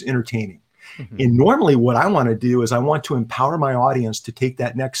doing is entertaining. And normally what I want to do is I want to empower my audience to take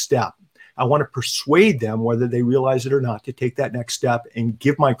that next step, I want to persuade them, whether they realize it or not, to take that next step and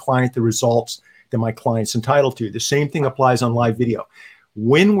give my client the results that my client's entitled to. The same thing applies on live video.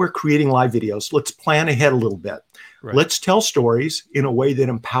 When we're creating live videos, let's plan ahead a little bit. Right. Let's tell stories in a way that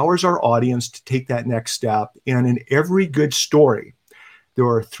empowers our audience to take that next step. And in every good story, there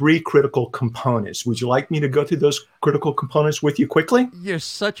are 3 critical components. Would you like me to go through those critical components with you quickly? You're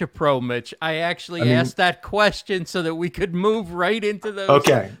such a pro, Mitch. I asked that question so that we could move right into those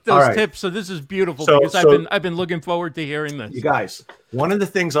tips. So this is beautiful because I've been looking forward to hearing this. You guys, one of the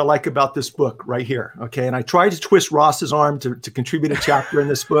things I like about this book right here, okay, and I tried to twist Ross's arm to contribute a chapter in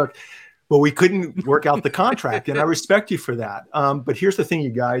this book, but we couldn't work out the contract, and I respect you for that. But here's the thing, you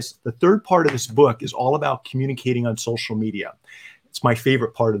guys. The third part of this book is all about communicating on social media. It's my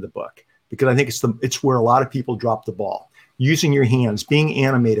favorite part of the book because I think it's where a lot of people drop the ball. Using your hands, being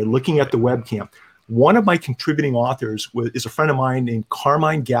animated, looking at the webcam. One of my contributing authors is a friend of mine named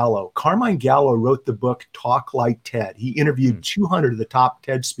Carmine Gallo. Carmine Gallo wrote the book Talk Like TED. He interviewed 200 of the top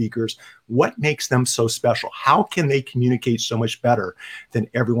TED speakers. What makes them so special? How can they communicate so much better than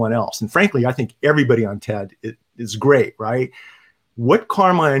everyone else? And frankly, I think everybody on TED is great, right? What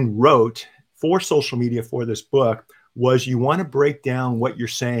Carmine wrote for social media for this book was you want to break down what you're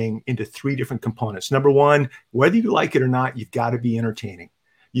saying into 3 different components. Number 1, whether you like it or not, you've got to be entertaining.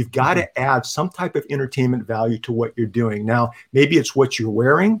 You've got to add some type of entertainment value to what you're doing. Now, maybe it's what you're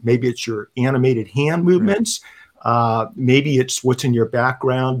wearing. Maybe it's your animated hand movements. Maybe it's what's in your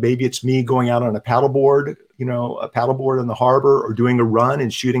background. Maybe it's me going out on a paddleboard in the harbor, or doing a run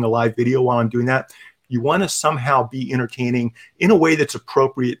and shooting a live video while I'm doing that. You want to somehow be entertaining in a way that's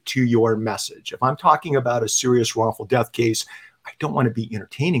appropriate to your message. If I'm talking about a serious wrongful death case, I don't want to be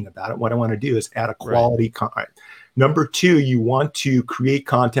entertaining about it. What I want to do is add a quality content. Number 2, you want to create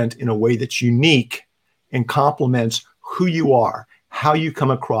content in a way that's unique and complements who you are, how you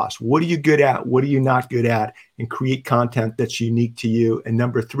come across, what are you good at, what are you not good at, and create content that's unique to you. And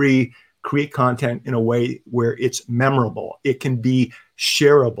number 3, create content in a way where it's memorable. It can be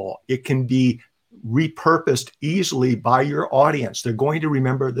shareable. It can be repurposed easily by your audience. They're going to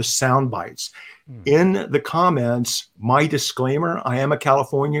remember the sound bites. In the comments, my disclaimer, I am a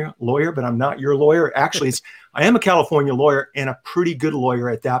California lawyer, but I'm not your lawyer. Actually, I am a California lawyer and a pretty good lawyer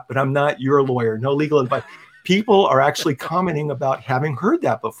at that, but I'm not your lawyer. No legal advice. People are actually commenting about having heard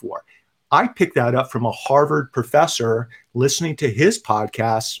that before. I picked that up from a Harvard professor listening to his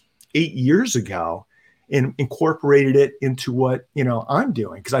podcast 8 years ago, and incorporated it into what I'm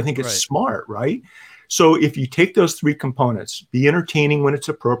doing because I think it's smart, right? So if you take those 3 components, be entertaining when it's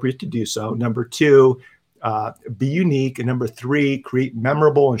appropriate to do so. Number 2, be unique. And number 3, create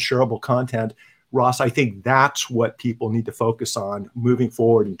memorable and shareable content. Ross, I think that's what people need to focus on moving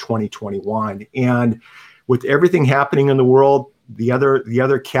forward in 2021. And with everything happening in the world, the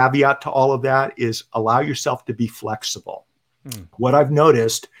other caveat to all of that is allow yourself to be flexible. What I've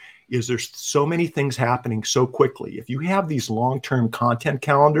noticed is there's so many things happening so quickly. If you have these long-term content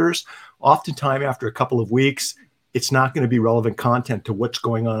calendars, oftentimes after a couple of weeks, it's not going to be relevant content to what's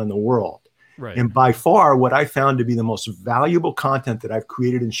going on in the world. Right. And by far, what I found to be the most valuable content that I've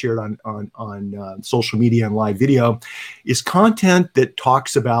created and shared on social media and live video is content that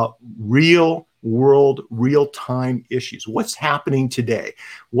talks about real world, real-time issues. What's happening today?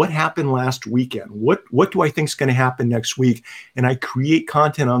 What happened last weekend? What do I think is going to happen next week? And I create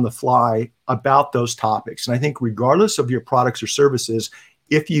content on the fly about those topics. And I think regardless of your products or services,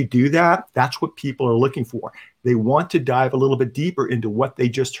 if you do that, that's what people are looking for. They want to dive a little bit deeper into what they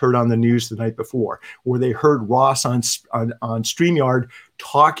just heard on the news the night before, or they heard Ross on StreamYard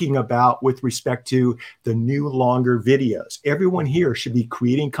talking about with respect to the new longer videos. Everyone here should be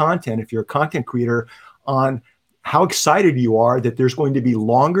creating content, if you're a content creator, on how excited you are that there's going to be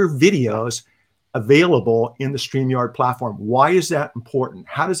longer videos available in the StreamYard platform. Why is that important?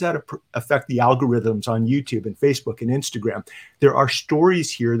 How does that affect the algorithms on YouTube and Facebook and Instagram? There are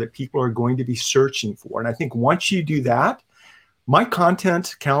stories here that people are going to be searching for. And I think once you do that, my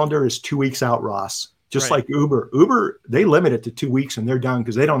content calendar is 2 weeks out, Ross, just like Uber. Uber, they limit it to 2 weeks and they're done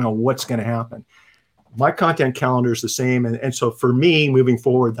because they don't know what's going to happen. My content calendar is the same. And so for me, moving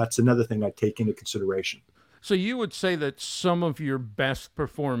forward, that's another thing I take into consideration. So you would say that some of your best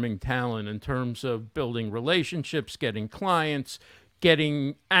performing talent in terms of building relationships, getting clients,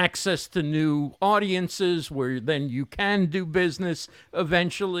 getting access to new audiences where then you can do business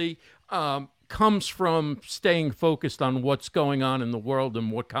eventually, comes from staying focused on what's going on in the world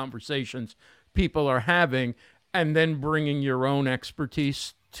and what conversations people are having, and then bringing your own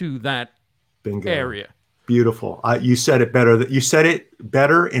expertise to that area. Beautiful. You said it better. You said it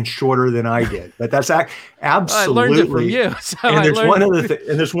better and shorter than I did. But that's absolutely. I learned it from you. So and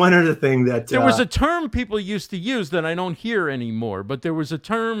there's one other thing that there was a term people used to use that I don't hear anymore. But there was a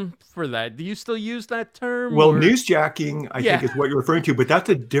term for that. Do you still use that term? Well, or? newsjacking, I think, is what you're referring to, but that's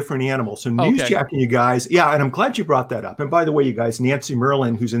a different animal. So newsjacking, you guys, yeah, and I'm glad you brought that up. And by the way, you guys, Nancy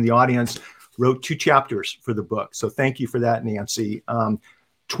Merlin, who's in the audience, wrote 2 chapters for the book. So thank you for that, Nancy.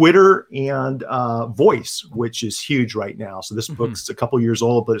 Twitter and voice, which is huge right now. So this book's a couple years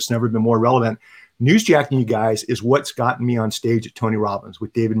old, but it's never been more relevant. Newsjacking, you guys, is what's gotten me on stage at Tony Robbins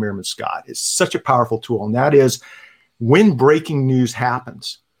with David Meerman Scott. It's such a powerful tool. And that is when breaking news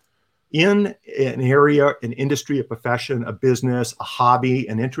happens in an area, an industry, a profession, a business, a hobby,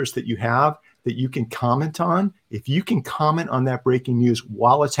 an interest that you have that you can comment on. If you can comment on that breaking news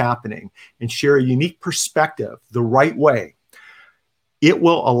while it's happening and share a unique perspective the right way, it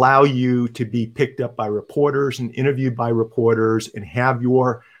will allow you to be picked up by reporters and interviewed by reporters and have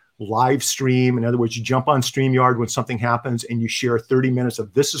your live stream. In other words, you jump on StreamYard when something happens and you share 30 minutes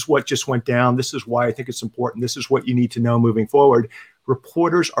of this is what just went down. This is why I think it's important. This is what you need to know moving forward.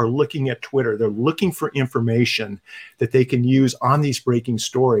 Reporters are looking at Twitter. They're looking for information that they can use on these breaking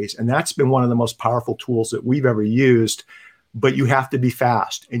stories. And that's been one of the most powerful tools that we've ever used. But you have to be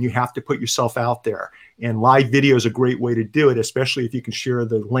fast and you have to put yourself out there. And live video is a great way to do it, especially if you can share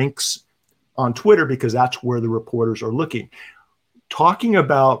the links on Twitter, because that's where the reporters are looking. Talking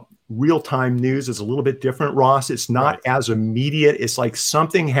about real-time news is a little bit different, Ross. It's not as immediate. It's like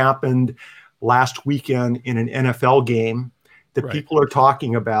something happened last weekend in an NFL game that people are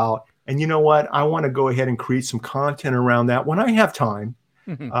talking about. And you know what? I want to go ahead and create some content around that when I have time.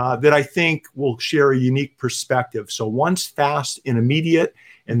 That I think will share a unique perspective. So one's fast and immediate,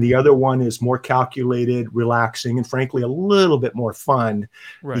 and the other one is more calculated, relaxing, and frankly, a little bit more fun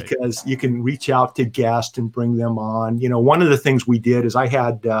because you can reach out to guests and bring them on. You know, one of the things we did is I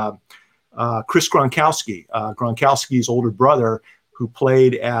had Chris Gronkowski, Gronkowski's older brother, who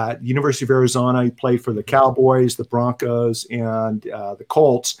played at University of Arizona. He played for the Cowboys, the Broncos, and the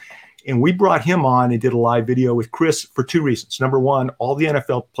Colts. And we brought him on and did a live video with Chris for 2 reasons. Number one, all the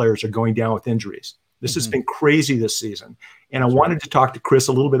NFL players are going down with injuries. This has been crazy this season. And I wanted to talk to Chris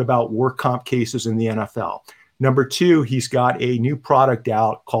a little bit about work comp cases in the NFL. Number two, he's got a new product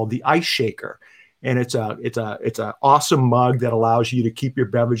out called the Ice Shaker. And it's an awesome mug that allows you to keep your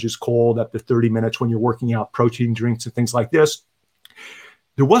beverages cold up to 30 minutes when you're working out, protein drinks and things like this.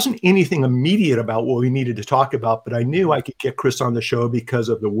 There wasn't anything immediate about what we needed to talk about, but I knew I could get Chris on the show because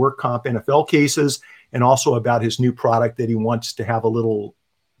of the work comp NFL cases and also about his new product that he wants to have a little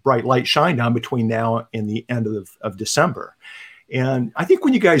bright light shined on between now and the end of December. And I think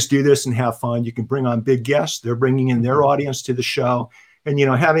when you guys do this and have fun, you can bring on big guests. They're bringing in their audience to the show. And, you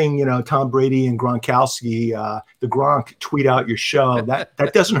know, having, you know, Tom Brady and Gronkowski, the Gronk tweet out your show,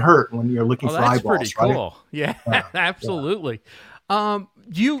 that doesn't hurt when you're looking for eyeballs. That's pretty cool. Right? Yeah, absolutely. Yeah.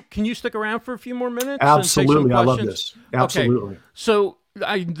 Can you stick around for a few more minutes? Absolutely. I love this. Absolutely. Okay. So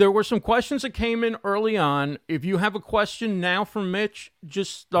there were some questions that came in early on. If you have a question now for Mitch,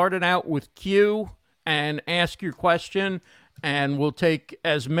 just start it out with Q and ask your question, and we'll take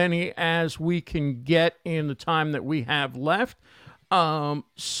as many as we can get in the time that we have left.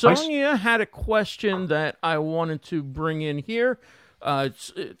 Sonia had a question that I wanted to bring in here.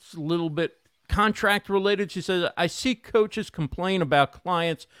 It's a little bit contract related. She says, I see coaches complain about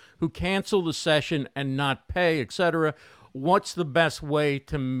clients who cancel the session and not pay, etc. What's the best way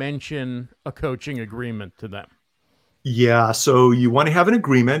to mention a coaching agreement to them? Yeah, so you want to have an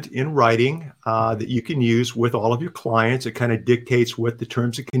agreement in writing that you can use with all of your clients. It kind of dictates what the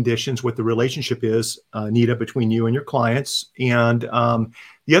terms and conditions, what the relationship is, Nita, between you and your clients. And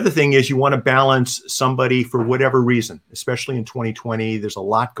the other thing is you want to balance somebody for whatever reason, especially in 2020. There's a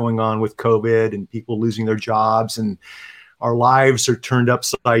lot going on with COVID and people losing their jobs, and our lives are turned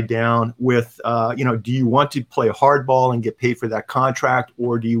upside down with, do you want to play hardball and get paid for that contract,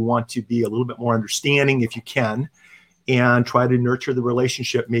 or do you want to be a little bit more understanding if you can, and try to nurture the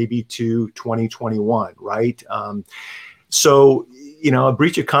relationship maybe to 2021, right? So, a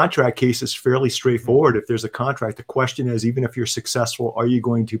breach of contract case is fairly straightforward. If there's a contract, the question is, even if you're successful, are you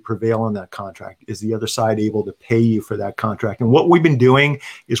going to prevail on that contract? Is the other side able to pay you for that contract? And what we've been doing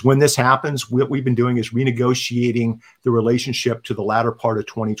is when this happens, what we've been doing is renegotiating the relationship to the latter part of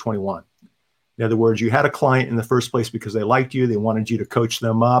 2021. In other words, you had a client in the first place because they liked you. They wanted you to coach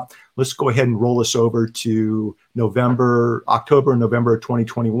them up. Let's go ahead and roll this over to October, November of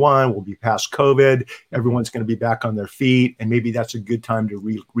 2021. We'll be past COVID. Everyone's going to be back on their feet. And maybe that's a good time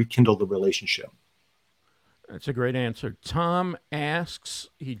to rekindle the relationship. That's a great answer. Tom asks,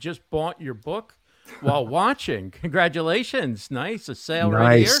 he just bought your book. while watching. Congratulations. Nice. A sale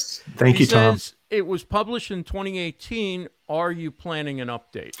right here. Nice. Thank He you, Tom. says it was published in 2018. Are you planning an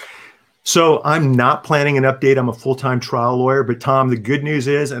update? So I'm not planning an update. I'm a full-time trial lawyer. But Tom, the good news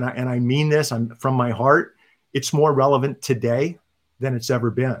is, and I mean this, I'm from my heart, it's more relevant today than it's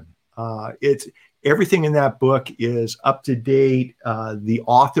ever been. It's everything in that book is up to date. The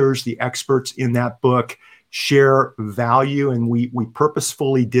authors, the experts in that book share value, and we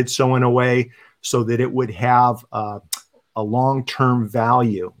purposefully did so in a way so that it would have a long-term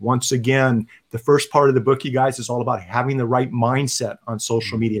value. Once again, the first part of the book, you guys, is all about having the right mindset on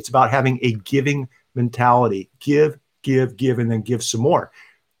social media. It's about having a giving mentality. Give, and then give some more.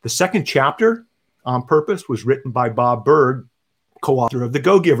 The second chapter, On Purpose, was written by Bob Berg, co-author of the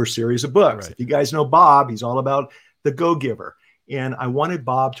Go Giver series of books. Right. If you guys know Bob, he's all about the Go Giver. And I wanted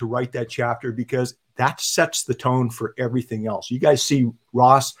Bob to write that chapter because that sets the tone for everything else. You guys see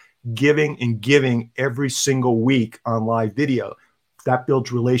Ross giving and giving every single week on live video. That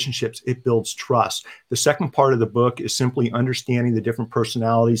builds relationships. It builds trust. The second part of the book is simply understanding the different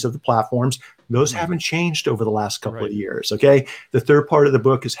personalities of the platforms. Those haven't changed over the last couple of years. Okay. The third part of the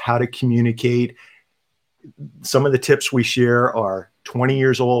book is how to communicate. Some of the tips we share are 20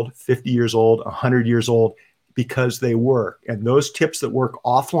 years old, 50 years old, 100 years old, because they work. And those tips that work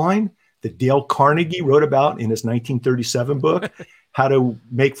offline, that Dale Carnegie wrote about in his 1937 book, How to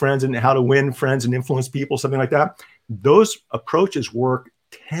Make Friends and How to Win Friends and Influence People, something like that. Those approaches work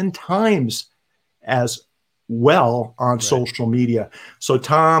 10 times as well on social media. So,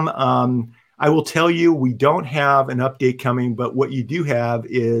 Tom, I will tell you, we don't have an update coming, but what you do have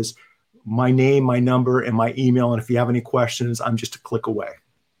is my name, my number, and my email. And if you have any questions, I'm just a click away.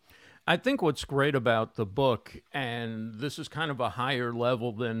 I think what's great about the book, and this is kind of a higher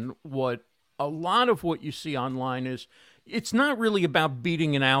level than what a lot of what you see online is, it's not really about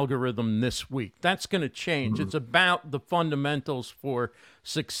beating an algorithm this week. That's going to change. It's about the fundamentals for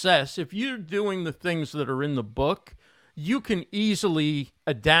success. If you're doing the things that are in the book, you can easily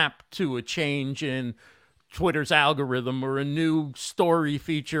adapt to a change in Twitter's algorithm or a new story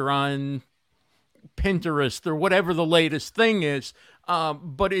feature on Pinterest or whatever the latest thing is.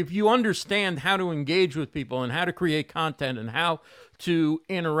 But if you understand how to engage with people and how to create content and how to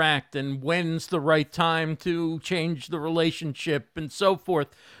interact and when's the right time to change the relationship and so forth,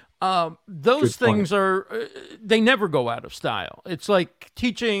 those things are, they never go out of style. It's like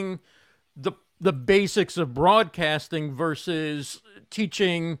teaching the basics of broadcasting versus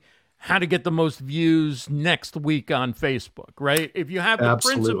teaching how to get the most views next week on Facebook, right? If you have the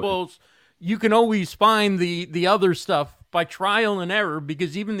principles, you can always find the other stuff by trial and error,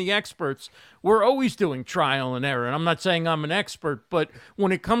 because even the experts, we're always doing trial and error. And I'm not saying I'm an expert, but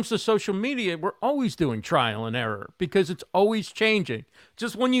when it comes to social media, we're always doing trial and error because it's always changing.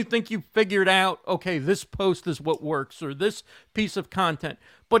 Just when you think you've figured out, okay, this post is what works or this piece of content,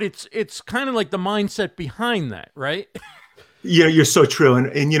 but it's kind of like the mindset behind that, right? Yeah, you're so true.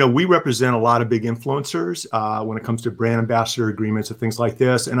 And you know, we represent a lot of big influencers when it comes to brand ambassador agreements and things like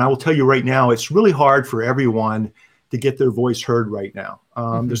this. And I will tell you right now, it's really hard for everyone to get their voice heard right now.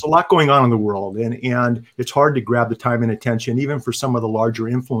 There's a lot going on in the world, and it's hard to grab the time and attention, even for some of the larger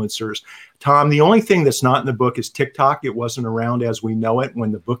influencers. Tom, the only thing that's not in the book is TikTok. It wasn't around as we know it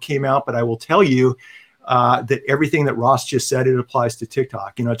when the book came out, but I will tell you that everything that Ross just said, it applies to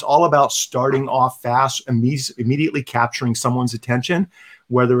TikTok. You know, it's all about starting off fast, immediately capturing someone's attention,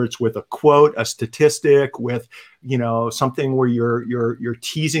 whether it's with a quote, a statistic, with, you know, something where you're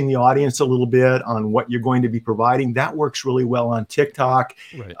teasing the audience a little bit on what you're going to be providing. That works really well on TikTok.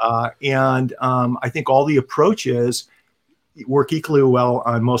 Right. I think all the approaches work equally well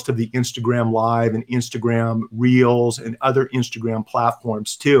on most of the Instagram Live and Instagram Reels and other Instagram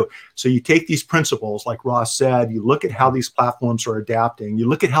platforms too. So you take these principles, like Ross said, you look at how these platforms are adapting, you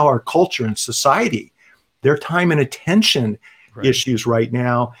look at how our culture and society, their time and attention issues right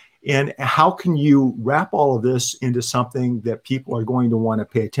now, and how can you wrap all of this into something that people are going to want to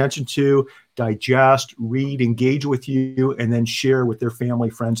pay attention to, digest, read, engage with you, and then share with their family,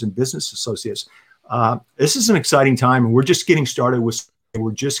 friends, and business associates. This is an exciting time, and we're just getting started with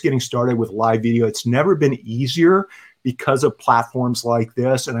live video. It's never been easier because of platforms like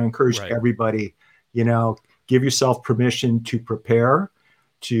this. And I encourage everybody, you know, give yourself permission to prepare,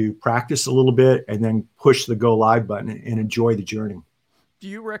 to practice a little bit, and then push the go live button and enjoy the journey. Do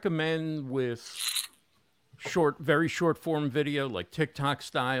you recommend with very short form video like TikTok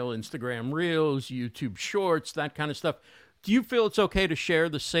style, Instagram Reels, YouTube Shorts, that kind of stuff? Do you feel it's okay to share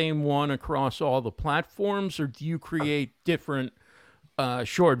the same one across all the platforms, or do you create different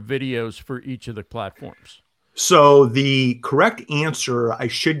short videos for each of the platforms? So the correct answer I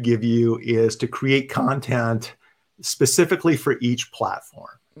should give you is to create content specifically for each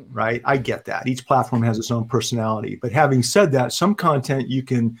platform, right? I get that. Each platform has its own personality. But having said that, some content you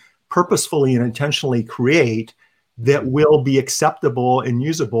can purposefully and intentionally create that will be acceptable and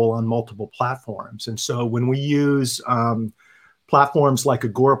usable on multiple platforms. And so when we use platforms like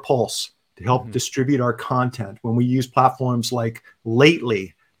Agora Pulse to help distribute our content, when we use platforms like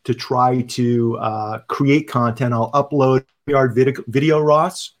Lately to try to create content, I'll upload our video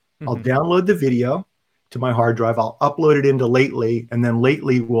ROS. I'll download the video to my hard drive. I'll upload it into Lately, and then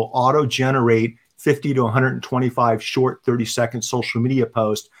Lately will auto-generate 50 to 125 short 30-second social media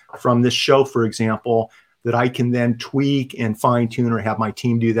posts from this show, for example, that I can then tweak and fine-tune or have my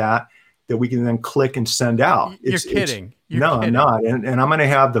team do that we can then click and send out. You're kidding. No, I'm not. And I'm going to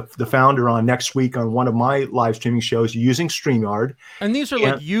have the founder on next week on one of my live streaming shows using StreamYard. And these are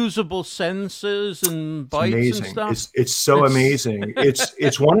like usable sentences and bytes and stuff. It's so amazing.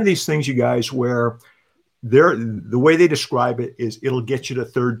 It's one of these things, you guys, where the way they describe it is it'll get you to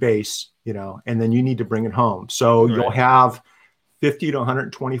third base, and then you need to bring it home. So you'll have 50 to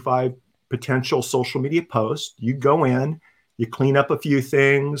 125 potential social media posts. You go in, you clean up a few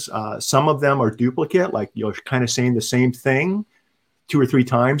things. Some of them are duplicate, like you're kind of saying the same thing 2 or 3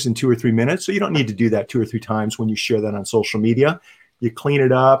 times in 2 or 3 minutes. So you don't need to do that 2 or 3 times when you share that on social media. You clean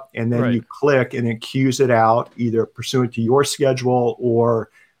it up and then you click and it cues it out either pursuant to your schedule or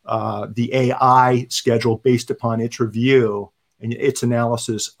the AI schedule based upon its review and its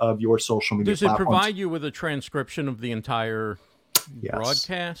analysis of your social media platforms. Does it provide you with a transcription of the entire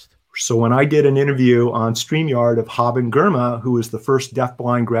broadcast? So when I did an interview on StreamYard of Haben Girma, who is the first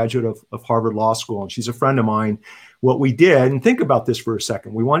deafblind graduate of Harvard Law School, and she's a friend of mine, what we did, and think about this for a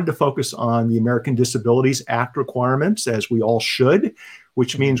second, we wanted to focus on the American Disabilities Act requirements, as we all should,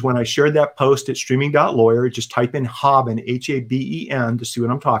 which means when I shared that post at streaming.lawyer, just type in Haben, Haben, to see what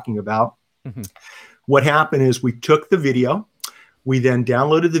I'm talking about. What happened is we took the video, we then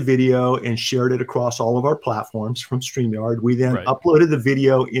downloaded the video and shared it across all of our platforms from StreamYard. We then uploaded the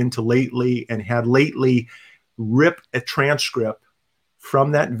video into Lately and had Lately rip a transcript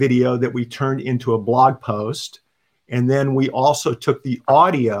from that video that we turned into a blog post. And then we also took the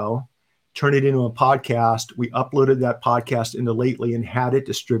audio, turned it into a podcast. We uploaded that podcast into Lately and had it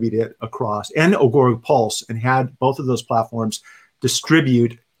distributed across, and Agora Pulse, and had both of those platforms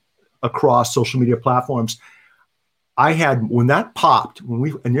distribute across social media platforms. When that popped, when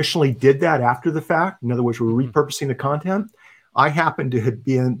we initially did that after the fact, in other words, we were repurposing the content, I happened to have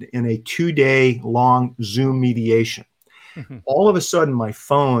been in a 2-day long Zoom mediation. All of a sudden, my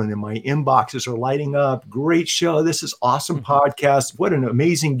phone and my inboxes are lighting up. Great show. This is awesome podcast. What an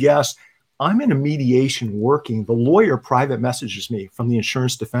amazing guest. I'm in a mediation working. The lawyer private messages me from the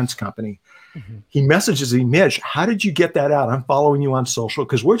insurance defense company. He messages me, Mitch, how did you get that out? I'm following you on social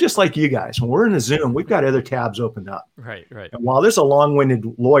because we're just like you guys. When we're in a Zoom, we've got other tabs opened up. Right. And while there's a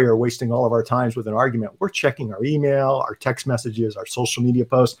long-winded lawyer wasting all of our times with an argument, we're checking our email, our text messages, our social media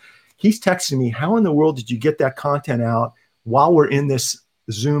posts. He's texting me, how in the world did you get that content out while we're in this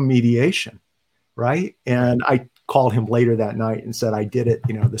Zoom mediation, right? And I called him later that night and said I did it,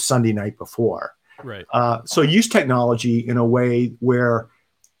 the Sunday night before. Right. So use technology in a way where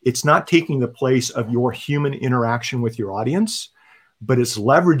it's not taking the place of your human interaction with your audience, but it's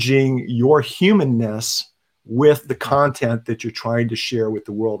leveraging your humanness with the content that you're trying to share with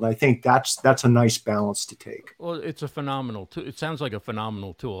the world. And I think that's a nice balance to take. Well, it's a phenomenal tool. It sounds like a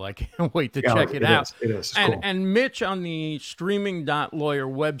phenomenal tool. I can't wait to check it out. It is. It's and, cool. And Mitch on the streaming.lawyer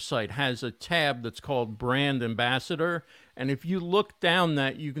website has a tab that's called Brand Ambassador. And if you look down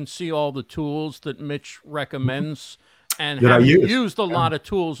that, you can see all the tools that Mitch recommends. And having used a lot of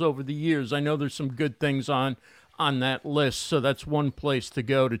tools over the years, I know there's some good things on that list. So that's one place to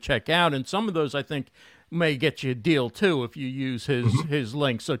go to check out. And some of those, I think, may get you a deal too if you use his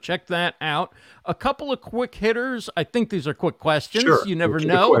link. So check that out. A couple of quick hitters. I think these are quick questions. Sure. You never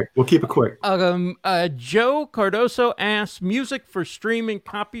know. We'll keep it quick. Joe Cardoso asks, music for streaming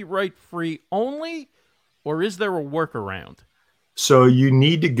copyright free only, or is there a workaround? So you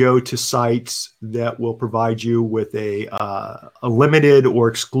need to go to sites that will provide you with a limited or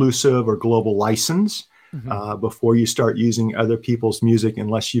exclusive or global license. Before you start using other people's music,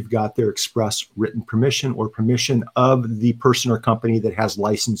 unless you've got their express written permission or permission of the person or company that has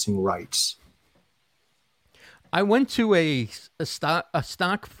licensing rights. I went to a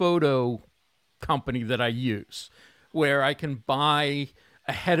stock photo company that I use where I can buy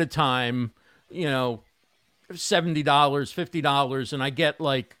ahead of time, $70, $50, and I get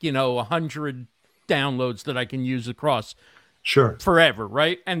 100 downloads that I can use across Sure. forever,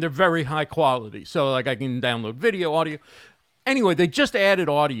 right? And they're very high quality. So like I can download video, audio. Anyway, they just added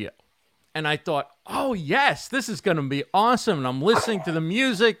audio. And I thought, oh, yes, this is going to be awesome. And I'm listening to the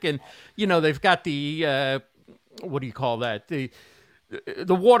music and, they've got the, what do you call that? The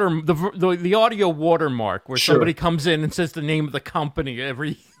audio watermark where Sure. somebody comes in and says the name of the company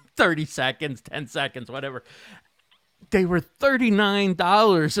every 30 seconds, 10 seconds, whatever. They were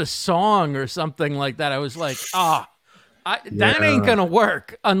 $39 a song or something like that. I was like, that ain't going to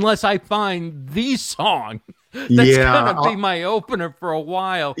work unless I find the song that's going to be my opener for a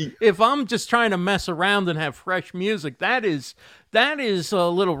while. If I'm just trying to mess around and have fresh music, that is a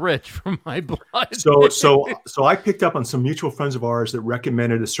little rich for my blood. So I picked up on some mutual friends of ours that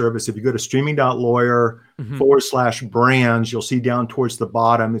recommended a service. If you go to streaming.lawyer/brands, you'll see down towards the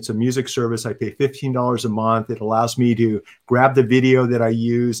bottom, it's a music service. I pay $15 a month. It allows me to grab the video that I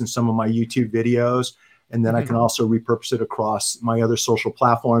use in some of my YouTube videos, and then I can also repurpose it across my other social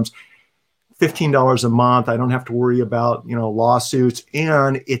platforms. $15 a month. I don't have to worry about, lawsuits,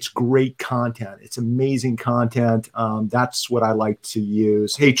 and it's great content. It's amazing content. That's what I like to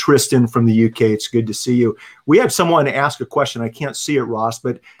use. Hey, Tristan from the UK. It's good to see you. We had someone ask a question. I can't see it, Ross,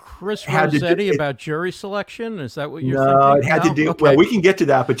 but Chris Rossetti about jury selection. Is that what you're thinking? No, it had to do. Okay. Well, we can get to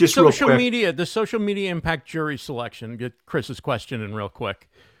that, but just real quick. The social media impact jury selection. Get Chris's question in real quick.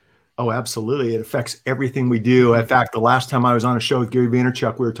 Oh, absolutely. It affects everything we do. In fact, the last time I was on a show with Gary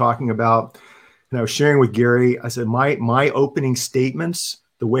Vaynerchuk, we were talking about, and I was sharing with Gary, I said, my opening statements,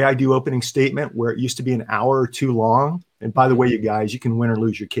 the way I do opening statement, where it used to be an hour or two long. And by the way, you guys, you can win or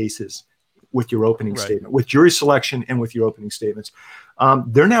lose your cases with your opening statement, with jury selection and with your opening statements.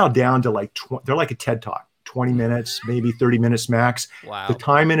 They're now down to they're like a TED Talk, 20 minutes, maybe 30 minutes max. Wow. The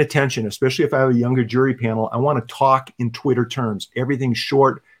time and attention, especially if I have a younger jury panel, I want to talk in Twitter terms, everything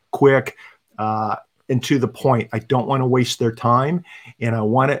short, quick, and to the point. I don't want to waste their time, and I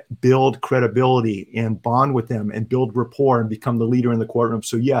want to build credibility and bond with them and build rapport and become the leader in the courtroom.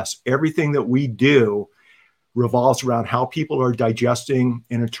 So yes, everything that we do revolves around how people are digesting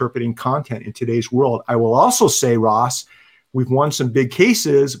and interpreting content in today's world. I will also say, Ross, we've won some big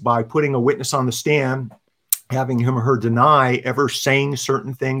cases by putting a witness on the stand, having him or her deny ever saying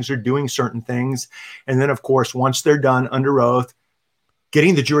certain things or doing certain things. And then, of course, once they're done under oath,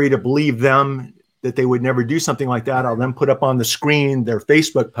 getting the jury to believe them that they would never do something like that. I'll then put up on the screen their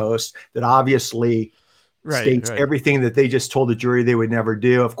Facebook post that obviously states everything that they just told the jury they would never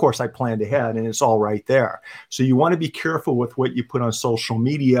do. Of course, I planned ahead, and it's all right there. So you want to be careful with what you put on social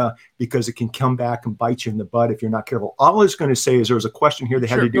media, because it can come back and bite you in the butt if you're not careful. All I was going to say is there was a question here that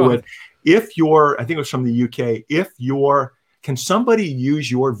had to do with, if you're, I think it was from the UK, can somebody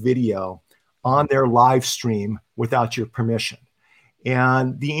use your video on their live stream without your permission?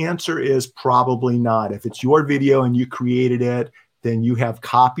 And the answer is probably not. If it's your video and you created it, then you have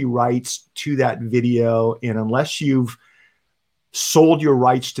copyrights to that video. And unless you've sold your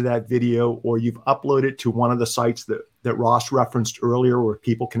rights to that video, or you've uploaded to one of the sites that Ross referenced earlier, where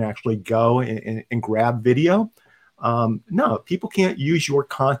people can actually go and grab video, no, people can't use your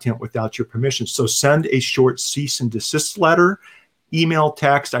content without your permission. So send a short cease and desist letter, email,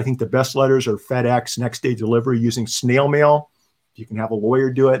 text. I think the best letters are FedEx, next day delivery using snail mail. If you can have a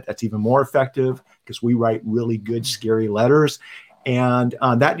lawyer do it, that's even more effective, because we write really good, scary letters. And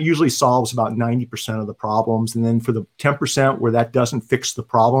that usually solves about 90% of the problems. And then for the 10% where that doesn't fix the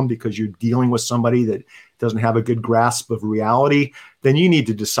problem, because you're dealing with somebody that doesn't have a good grasp of reality, then you need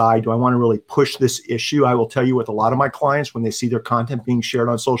to decide, do I want to really push this issue? I will tell you, with a lot of my clients, when they see their content being shared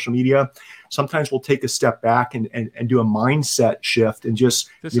on social media, sometimes we'll take a step back and do a mindset shift and just,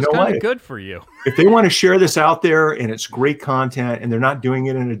 this is kind of good for you. If they want to share this out there and it's great content and they're not doing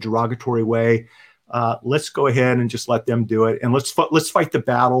it in a derogatory way, let's go ahead and just let them do it. And let's fight the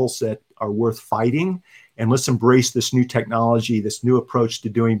battles that are worth fighting. And let's embrace this new technology, this new approach to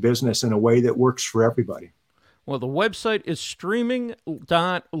doing business in a way that works for everybody. Well, the website is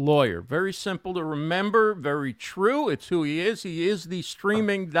streaming.lawyer. Very simple to remember, very true. It's who he is. He is the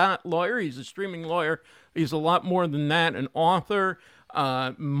streaming.lawyer. He's a streaming lawyer. He's a lot more than that, an author,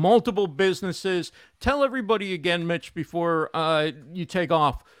 multiple businesses. Tell everybody again, Mitch, before you take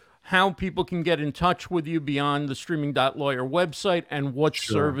off, how people can get in touch with you beyond the streaming.lawyer website, and what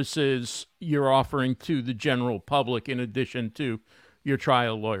services you're offering to the general public in addition to your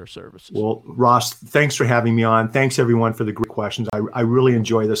trial lawyer services. Well, Ross, thanks for having me on. Thanks, everyone, for the great questions. I really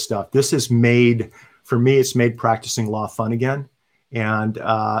enjoy this stuff. This has made, for me, it's made practicing law fun again. And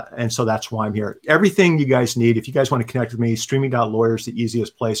so that's why I'm here. Everything you guys need, if you guys want to connect with me, streaming.lawyer is the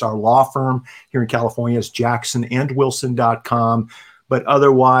easiest place. Our law firm here in California is jacksonandwilson.com. But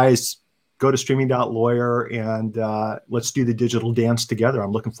otherwise, go to streaming.lawyer and let's do the digital dance together.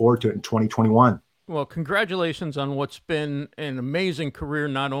 I'm looking forward to it in 2021. Well, congratulations on what's been an amazing career,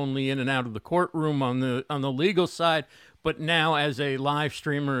 not only in and out of the courtroom on the legal side, but now as a live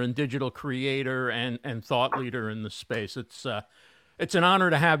streamer and digital creator and thought leader in the space. It's an honor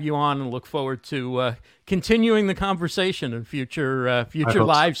to have you on, and look forward to continuing the conversation in future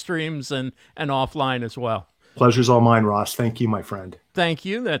live streams and offline as well. Pleasure's all mine, Ross. Thank you, my friend. Thank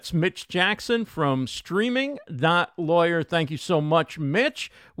you. That's Mitch Jackson from streaming.lawyer. Thank you so much, Mitch.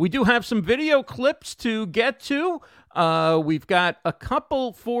 We do have some video clips to get to. We've got a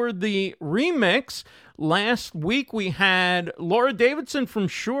couple for the remix. Last week we had Laura Davidson from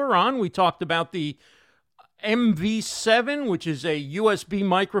Shure on. We talked about the MV7, which is a USB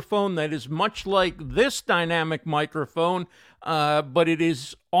microphone that is much like this dynamic microphone, but it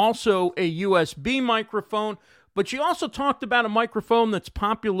is also a USB microphone. But she also talked about a microphone that's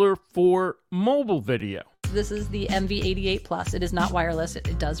popular for mobile video. This is the MV88 Plus. It is not wireless.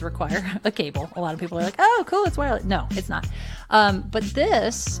 It does require a cable. A lot of people are like, oh, cool, it's wireless. No, it's not. But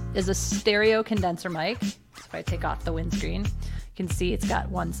this is a stereo condenser mic. So if I take off the windscreen, you can see it's got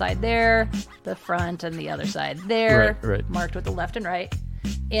one side there, the front, and the other side there, right. Marked with the left and right.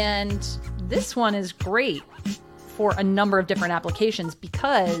 And this one is great for a number of different applications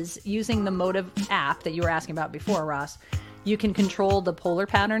because using the Motive app that you were asking about before, Ross, you can control the polar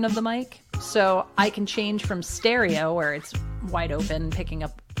pattern of the mic. So I can change from stereo, where it's wide open, picking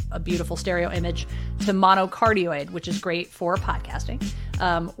up a beautiful stereo image, to monocardioid, which is great for podcasting.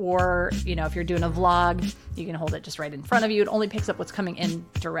 Or, if you're doing a vlog, you can hold it just right in front of you. It only picks up what's coming in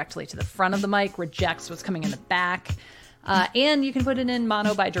directly to the front of the mic, rejects what's coming in the back. And you can put it in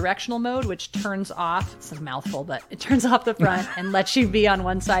mono bidirectional mode, which turns off, it's a mouthful, but it turns off the front and lets you be on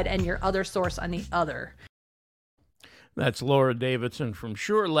one side and your other source on the other. That's Laura Davidson from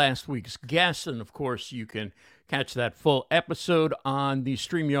Shure, last week's guest. And of course, you can catch that full episode on the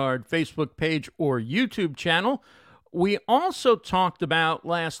StreamYard Facebook page or YouTube channel. We also talked about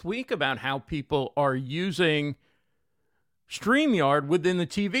last week about how people are using StreamYard within the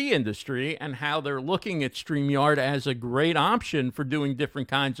TV industry and how they're looking at StreamYard as a great option for doing different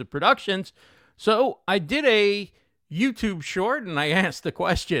kinds of productions. So I did a YouTube short and I asked the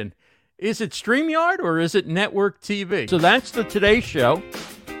question, is it StreamYard or is it network TV? So that's the Today Show,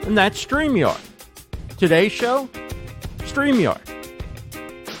 and that's StreamYard. Today Show, StreamYard.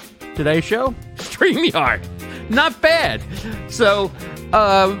 Today Show, StreamYard. Not bad. So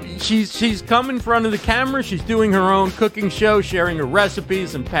she's come in front of the camera. She's doing her own cooking show, sharing her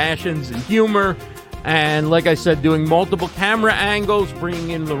recipes and passions and humor. And like I said, doing multiple camera angles, bringing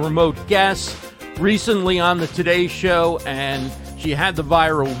in the remote guests. Recently on the Today Show, and she had the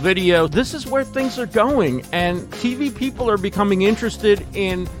viral video. This is where things are going, and TV people are becoming interested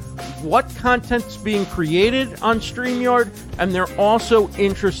in what content's being created on StreamYard, and they're also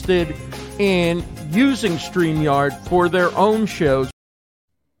interested in using StreamYard for their own shows.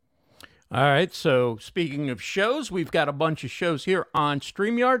 All right, so speaking of shows, we've got a bunch of shows here on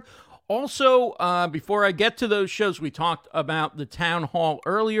StreamYard. Also, before I get to those shows, we talked about the town hall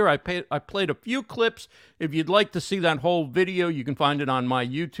earlier. I played a few clips. If you'd like to see that whole video, you can find it on my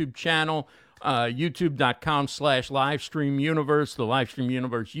YouTube channel, youtube.com/livestreamuniverse, the Livestream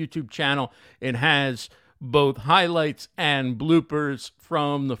Universe YouTube channel. It has both highlights and bloopers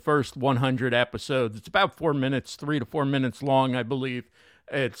from the first 100 episodes. It's about 4 minutes, 3 to 4 minutes long, I believe.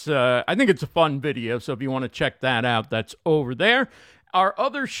 It's I think it's a fun video, so if you want to check that out, that's over there. Our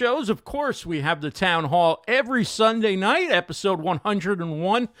other shows, of course, we have the Town Hall every Sunday night, episode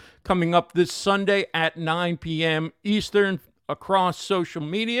 101, coming up this Sunday at 9 p.m. Eastern across social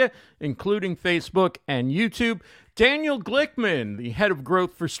media, including Facebook and YouTube. Daniel Glickman, the head of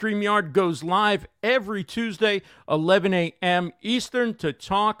growth for StreamYard, goes live every Tuesday, 11 a.m. Eastern, to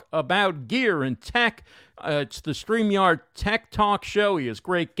talk about gear and tech. It's the StreamYard Tech Talk Show. He has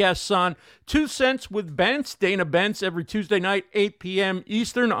great guests on. 2 Cents with Bence, Dana Bence, every Tuesday night, 8 p.m.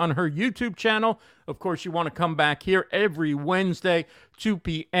 Eastern on her YouTube channel. Of course, you want to come back here every Wednesday, 2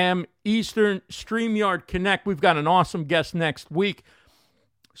 p.m. Eastern. StreamYard Connect. We've got an awesome guest next week.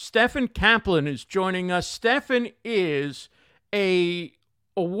 Stefan Kaplan is joining us. Stefan is a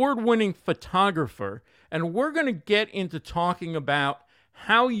award-winning photographer, and we're going to get into talking about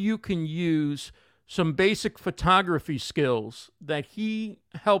how you can use some basic photography skills that he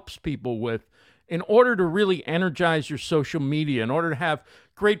helps people with in order to really energize your social media, in order to have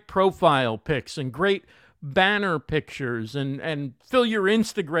great profile pics and great banner pictures and fill your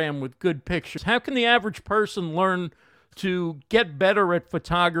Instagram with good pictures. How can the average person learn to get better at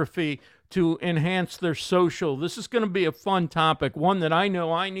photography to enhance their social? This is going to be a fun topic, one that I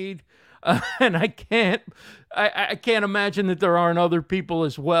know I need. And I can't imagine that there aren't other people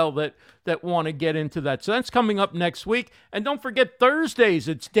as well that want to get into that. So that's coming up next week. And don't forget Thursdays,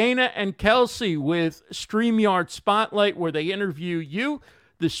 it's Dana and Kelsey with StreamYard Spotlight, where they interview you,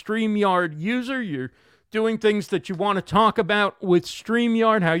 the StreamYard user. You're doing things that you want to talk about with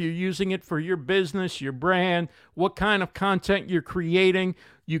StreamYard, how you're using it for your business, your brand, what kind of content you're creating.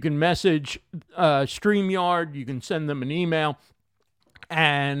 You can message StreamYard, you can send them an email,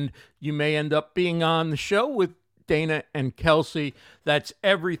 and you may end up being on the show with Dana and Kelsey. That's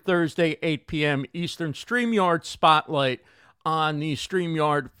every Thursday, 8 p.m. Eastern. StreamYard Spotlight on the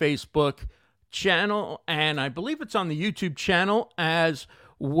StreamYard Facebook channel, and I believe it's on the YouTube channel as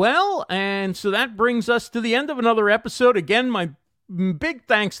well. And so that brings us to the end of another episode. Again, my big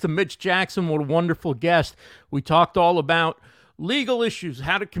thanks to Mitch Jackson. What a wonderful guest. We talked all about legal issues,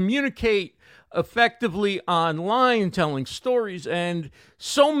 how to communicate effectively online, telling stories, and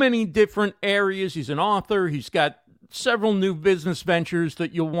so many different areas. He's an author. He's got several new business ventures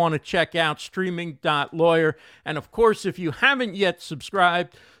that you'll want to check out, streaming.lawyer. And of course, if you haven't yet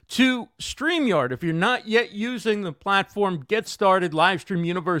subscribed to StreamYard, if you're not yet using the platform, get started.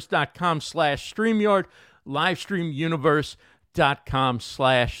 Livestreamuniverse.com/StreamYard,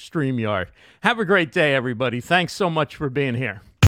 Livestreamuniverse.com/StreamYard. Have a great day, everybody. Thanks so much for being here.